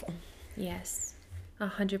 just painful. Yes,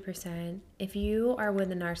 100%. If you are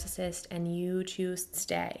with a narcissist and you choose to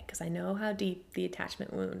stay, because I know how deep the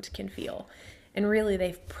attachment wound can feel, and really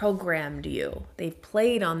they've programmed you, they've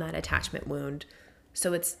played on that attachment wound,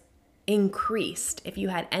 so it's increased. If you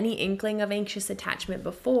had any inkling of anxious attachment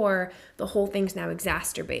before, the whole thing's now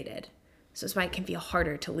exacerbated. So that's why it can feel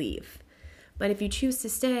harder to leave. But if you choose to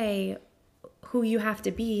stay, who you have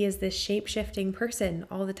to be is this shape-shifting person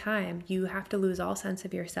all the time. You have to lose all sense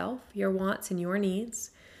of yourself, your wants and your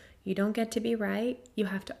needs. You don't get to be right. You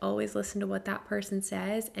have to always listen to what that person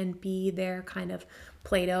says and be their kind of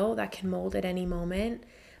Play-Doh that can mold at any moment.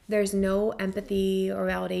 There's no empathy or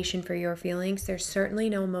validation for your feelings. There's certainly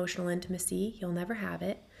no emotional intimacy. You'll never have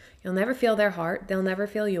it. You'll never feel their heart. They'll never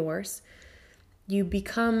feel yours. You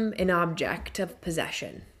become an object of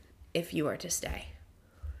possession if you are to stay.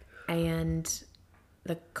 And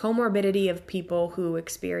the comorbidity of people who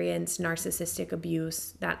experience narcissistic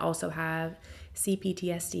abuse that also have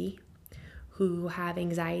CPTSD, who have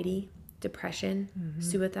anxiety, depression,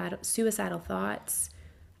 suicidal thoughts,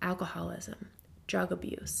 alcoholism, drug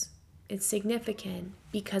abuse. It's significant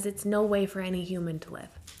because it's no way for any human to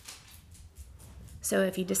live. So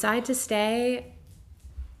if you decide to stay,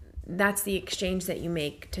 that's the exchange that you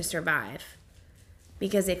make to survive.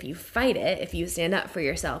 Because if you fight it, if you stand up for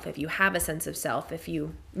yourself, if you have a sense of self, if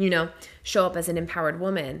you show up as an empowered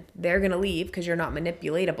woman, they're going to leave because you're not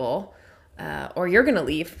manipulatable, or you're going to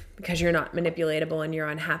leave because you're not manipulatable and you're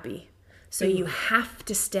unhappy. So you have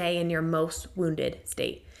to stay in your most wounded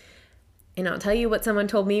state. And I'll tell you what someone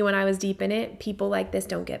told me when I was deep in it, people like this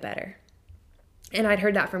don't get better. And I'd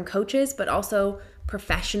heard that from coaches, but also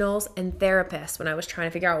professionals and therapists when I was trying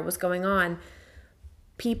to figure out what was going on.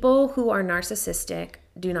 People who are narcissistic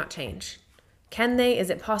do not change. Can they?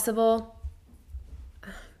 Is it possible?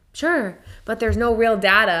 Sure, but there's no real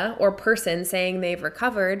data or person saying they've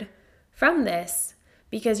recovered from this,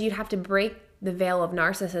 because you'd have to break the veil of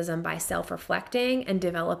narcissism by self-reflecting and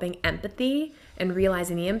developing empathy and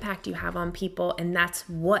realizing the impact you have on people. And that's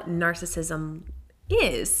what narcissism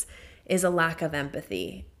is a lack of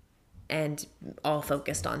empathy and all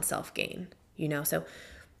focused on self-gain, So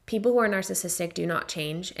people who are narcissistic do not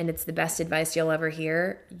change, and it's the best advice you'll ever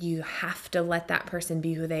hear. You have to let that person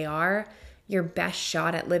be who they are. Your best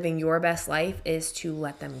shot at living your best life is to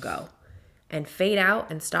let them go and fade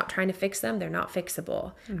out and stop trying to fix them. They're not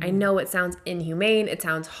fixable. I know it sounds inhumane, it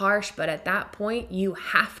sounds harsh, but at that point, you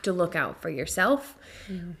have to look out for yourself.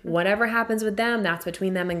 Whatever happens with them, that's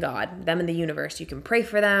between them and God, them and the universe. You can pray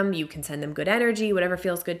for them, you can send them good energy, whatever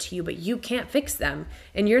feels good to you, but you can't fix them,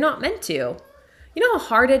 and you're not meant to. You know how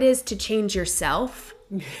hard it is to change yourself?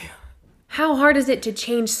 Yeah. How hard is it to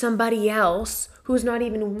change somebody else who's not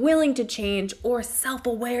even willing to change or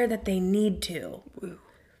self-aware that they need to? Woo.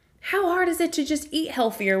 How hard is it to just eat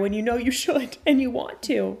healthier when you know you should and you want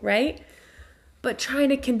to, right? But trying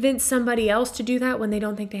to convince somebody else to do that when they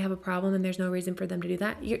don't think they have a problem and there's no reason for them to do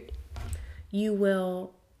that, you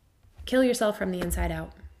will kill yourself from the inside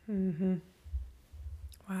out.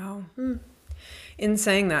 Wow. In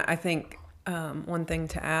saying that, I think one thing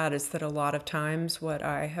to add is that a lot of times what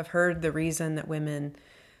I have heard, the reason that women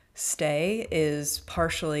stay is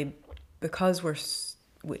partially because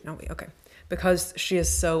because she is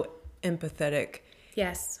so empathetic.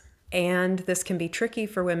 Yes. And this can be tricky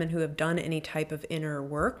for women who have done any type of inner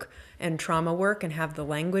work and trauma work and have the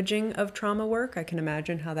languaging of trauma work. I can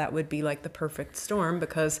imagine how that would be like the perfect storm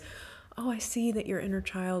because, I see that your inner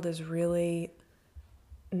child is really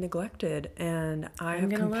neglected and I have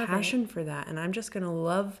compassion for that. And I'm just going to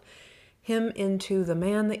love him into the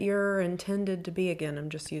man that you're intended to be. Again, I'm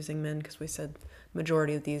just using men because we said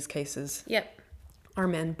majority of these cases are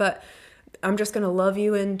men. But I'm just going to love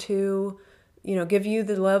you into, give you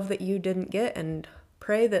the love that you didn't get and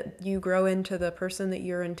pray that you grow into the person that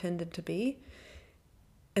you're intended to be.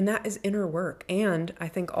 And that is inner work. And I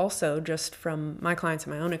think also just from my clients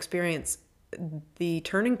and my own experience, the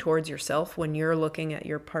turning towards yourself when you're looking at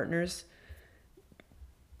your partner's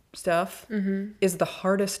stuff is the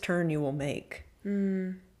hardest turn you will make.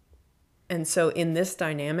 And so in this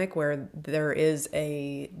dynamic where there is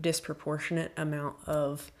a disproportionate amount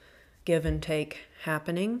of give and take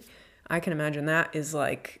happening, I can imagine that is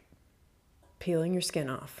like peeling your skin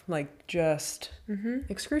off, like just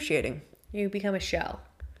excruciating. You become a shell.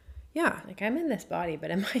 Yeah. Like, I'm in this body,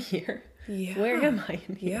 but am I here? Yeah. Where am I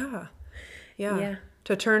in here? Yeah.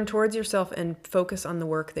 To turn towards yourself and focus on the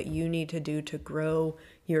work that you need to do to grow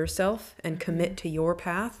yourself and commit to your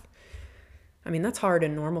path. I mean, that's hard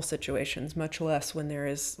in normal situations, much less when there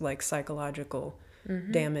is like psychological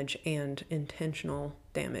damage and intentional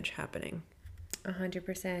damage happening.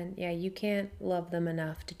 100%. Yeah, you can't love them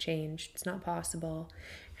enough to change. It's not possible.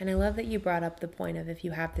 And I love that you brought up the point of if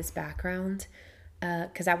you have this background,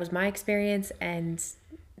 because that was my experience, and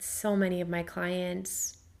so many of my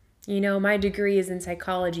clients, you know, my degree is in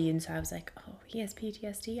psychology, and so I was like, oh, he has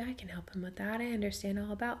PTSD, I can help him with that. I understand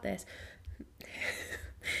all about this.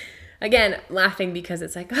 Again, laughing because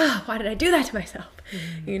it's like, oh, why did I do that to myself?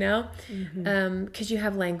 You know? Because you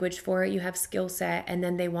have language for it, you have skill set, and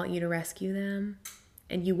then they want you to rescue them.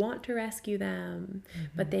 And you want to rescue them,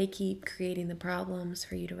 but they keep creating the problems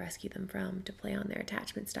for you to rescue them from, to play on their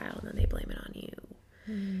attachment style, and then they blame it on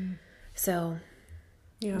you. So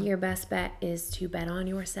your best bet is to bet on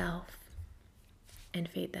yourself and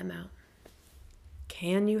fade them out.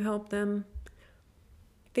 Can you help them?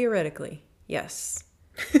 Theoretically, yes.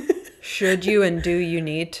 Should you and do you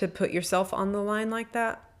need to put yourself on the line like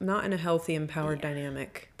that? Not in a healthy, empowered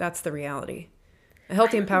dynamic. That's the reality. A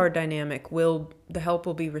healthy, empowered dynamic the help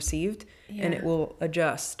will be received and it will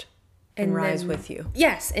adjust and rise with you.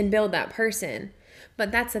 Yes, and build that person.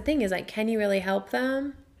 But that's the thing is, like, can you really help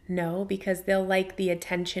them? No, because they'll like the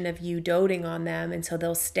attention of you doting on them, and so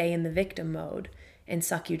they'll stay in the victim mode and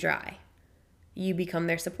suck you dry. You become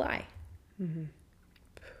their supply.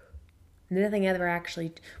 Nothing ever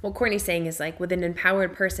actually, what Courtney's saying is, like, with an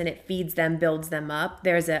empowered person, it feeds them, builds them up.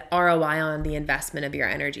 There's a ROI on the investment of your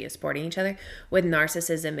energy of supporting each other. With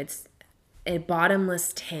narcissism, it's a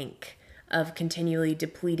bottomless tank of continually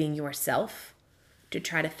depleting yourself to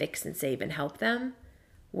try to fix and save and help them,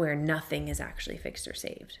 where nothing is actually fixed or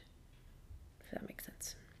saved. If that makes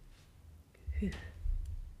sense.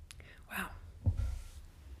 Wow.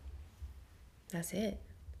 That's it.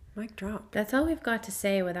 Mic drop. That's all we've got to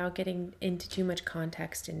say without getting into too much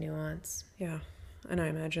context and nuance. Yeah. And I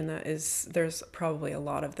imagine there's probably a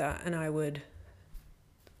lot of that. And I would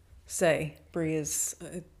say Bree is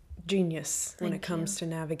a genius when it comes to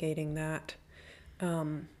navigating that.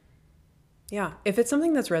 If it's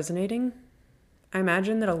something that's resonating, I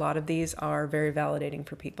imagine that a lot of these are very validating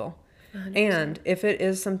for people. 100%. And if it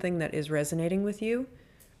is something that is resonating with you,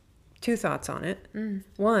 2 thoughts on it.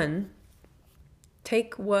 One,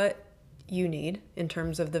 take what you need in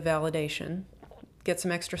terms of the validation. Get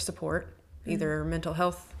some extra support, either mental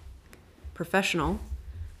health professional,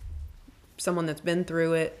 someone that's been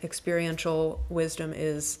through it. Experiential wisdom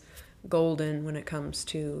is golden when it comes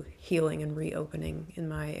to healing and reopening, in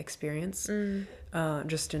my experience,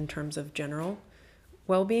 just in terms of general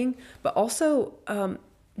well-being. But also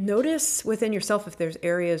notice within yourself if there's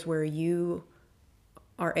areas where you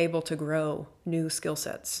are able to grow new skill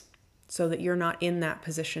sets, so that you're not in that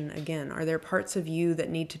position again. Are there parts of you that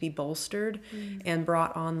need to be bolstered and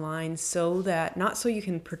brought online, so that, not so you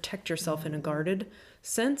can protect yourself in a guarded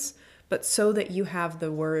sense, but so that you have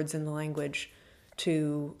the words and the language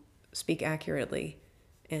to speak accurately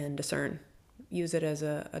and discern. Use it as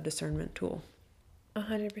a discernment tool.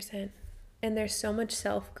 100%. And there's so much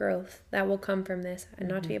self-growth that will come from this. And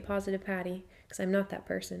not to be a positive Patty, because I'm not that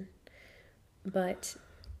person. But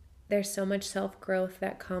there's so much self-growth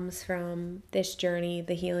that comes from this journey,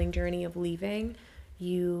 the healing journey of leaving.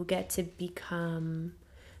 You get to become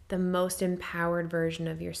the most empowered version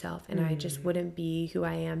of yourself. And I just wouldn't be who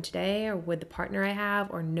I am today, or with the partner I have,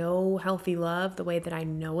 or know healthy love the way that I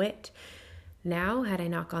know it now, had I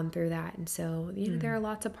not gone through that. And so, you know, there are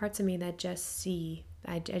lots of parts of me that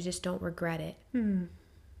I just don't regret it,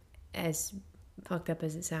 as fucked up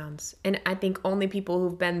as it sounds. And I think only people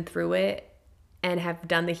who've been through it and have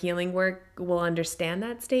done the healing work will understand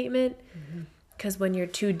that statement. Because when you're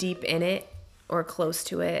too deep in it or close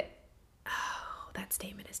to it, oh, that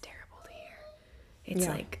statement is terrible to hear. It's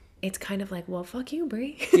like, it's kind of like, well, fuck you,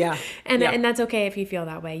 Brie. Yeah. And that's okay if you feel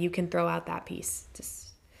that way. You can throw out that piece.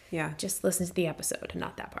 Just listen to the episode and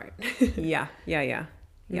not that part. Yeah.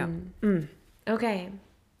 Okay.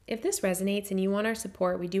 If this resonates and you want our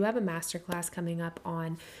support, we do have a masterclass coming up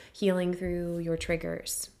on healing through your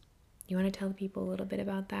triggers. You want to tell people a little bit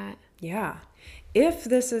about that? Yeah. If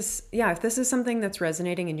this is something that's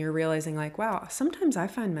resonating and you're realizing, like, wow, sometimes I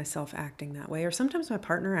find myself acting that way, or sometimes my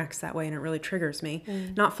partner acts that way and it really triggers me.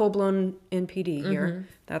 Not full-blown NPD here.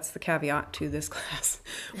 That's the caveat to this class.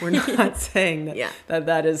 We're not saying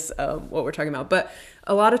that is what we're talking about. But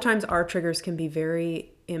a lot of times our triggers can be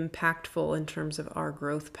very impactful in terms of our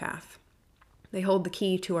growth path. They hold the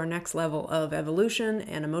key to our next level of evolution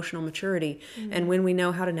and emotional maturity. And when we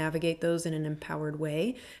know how to navigate those in an empowered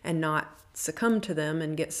way and not succumb to them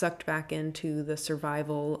and get sucked back into the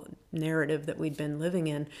survival narrative that we'd been living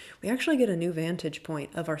in, we actually get a new vantage point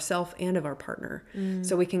of ourself and of our partner.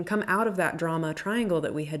 So we can come out of that drama triangle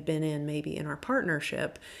that we had been in, maybe in our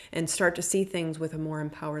partnership, and start to see things with a more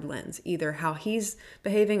empowered lens, either how he's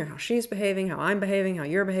behaving or how she's behaving, how I'm behaving, how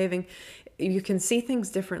you're behaving. You can see things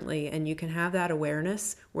differently, and you can have that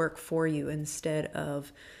awareness work for you instead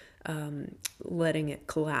of letting it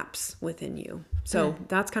collapse within you. So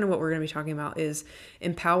that's kind of what we're going to be talking about, is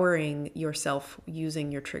empowering yourself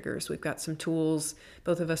using your triggers. We've got some tools.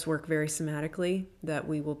 Both of us work very somatically, that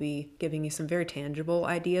we will be giving you some very tangible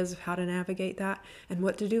ideas of how to navigate that and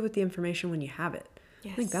what to do with the information when you have it.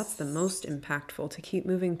 Yes. I think that's the most impactful, to keep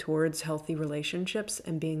moving towards healthy relationships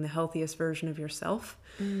and being the healthiest version of yourself.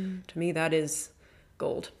 To me, that is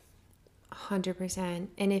gold. 100%.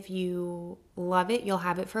 And if you love it, you'll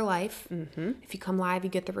have it for life. If you come live, you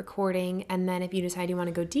get the recording. And then if you decide you want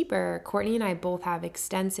to go deeper, Courtney and I both have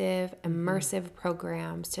extensive, immersive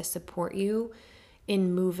programs to support you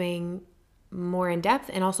in moving more in depth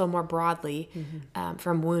and also more broadly,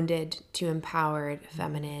 from wounded to empowered,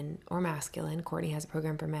 feminine or masculine. Courtney has a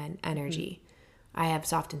program for men, energy. I have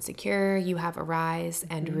Soft and Secure, you have Arise,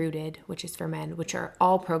 and Rooted, which is for men, which are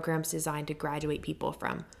all programs designed to graduate people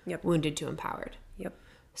from wounded to empowered.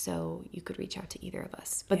 So you could reach out to either of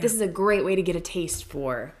us. But this is a great way to get a taste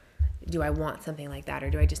for, do I want something like that, or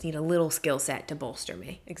do I just need a little skill set to bolster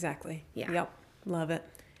me? Exactly. Love it.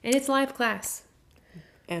 And it's live class.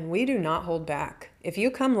 And we do not hold back. If you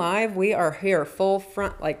come live, we are here full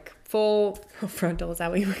frontal. Is that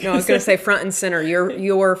what you were going to say? No, I was going to say front and center.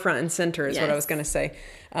 You're front and center is what I was going to say.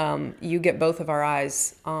 You get both of our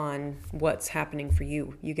eyes on what's happening for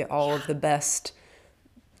you. You get all of the best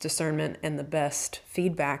discernment and the best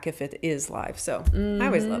feedback if it is live. So I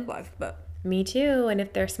always love live, but... Me too. And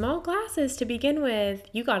if they're small classes to begin with,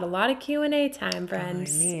 you got a lot of Q&A time,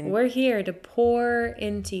 friends. We're here to pour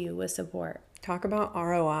into you with support. Talk about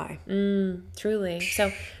ROI. Truly.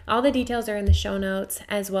 So all the details are in the show notes,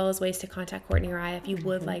 as well as ways to contact Courtney or I if you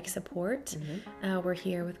would like support. We're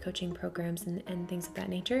here with coaching programs and things of that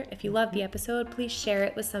nature. If you love the episode, please share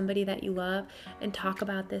it with somebody that you love and talk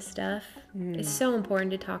about this stuff. It's so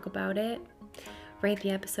important to talk about it. Rate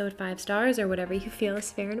the episode 5 stars or whatever you feel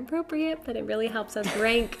is fair and appropriate, but it really helps us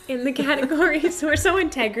rank in the categories. We're so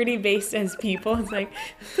integrity based as people. It's like,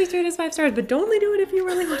 please rate us 5 stars, but don't only do it if you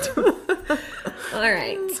really want to. All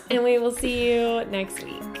right. And we will see you next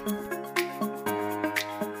week.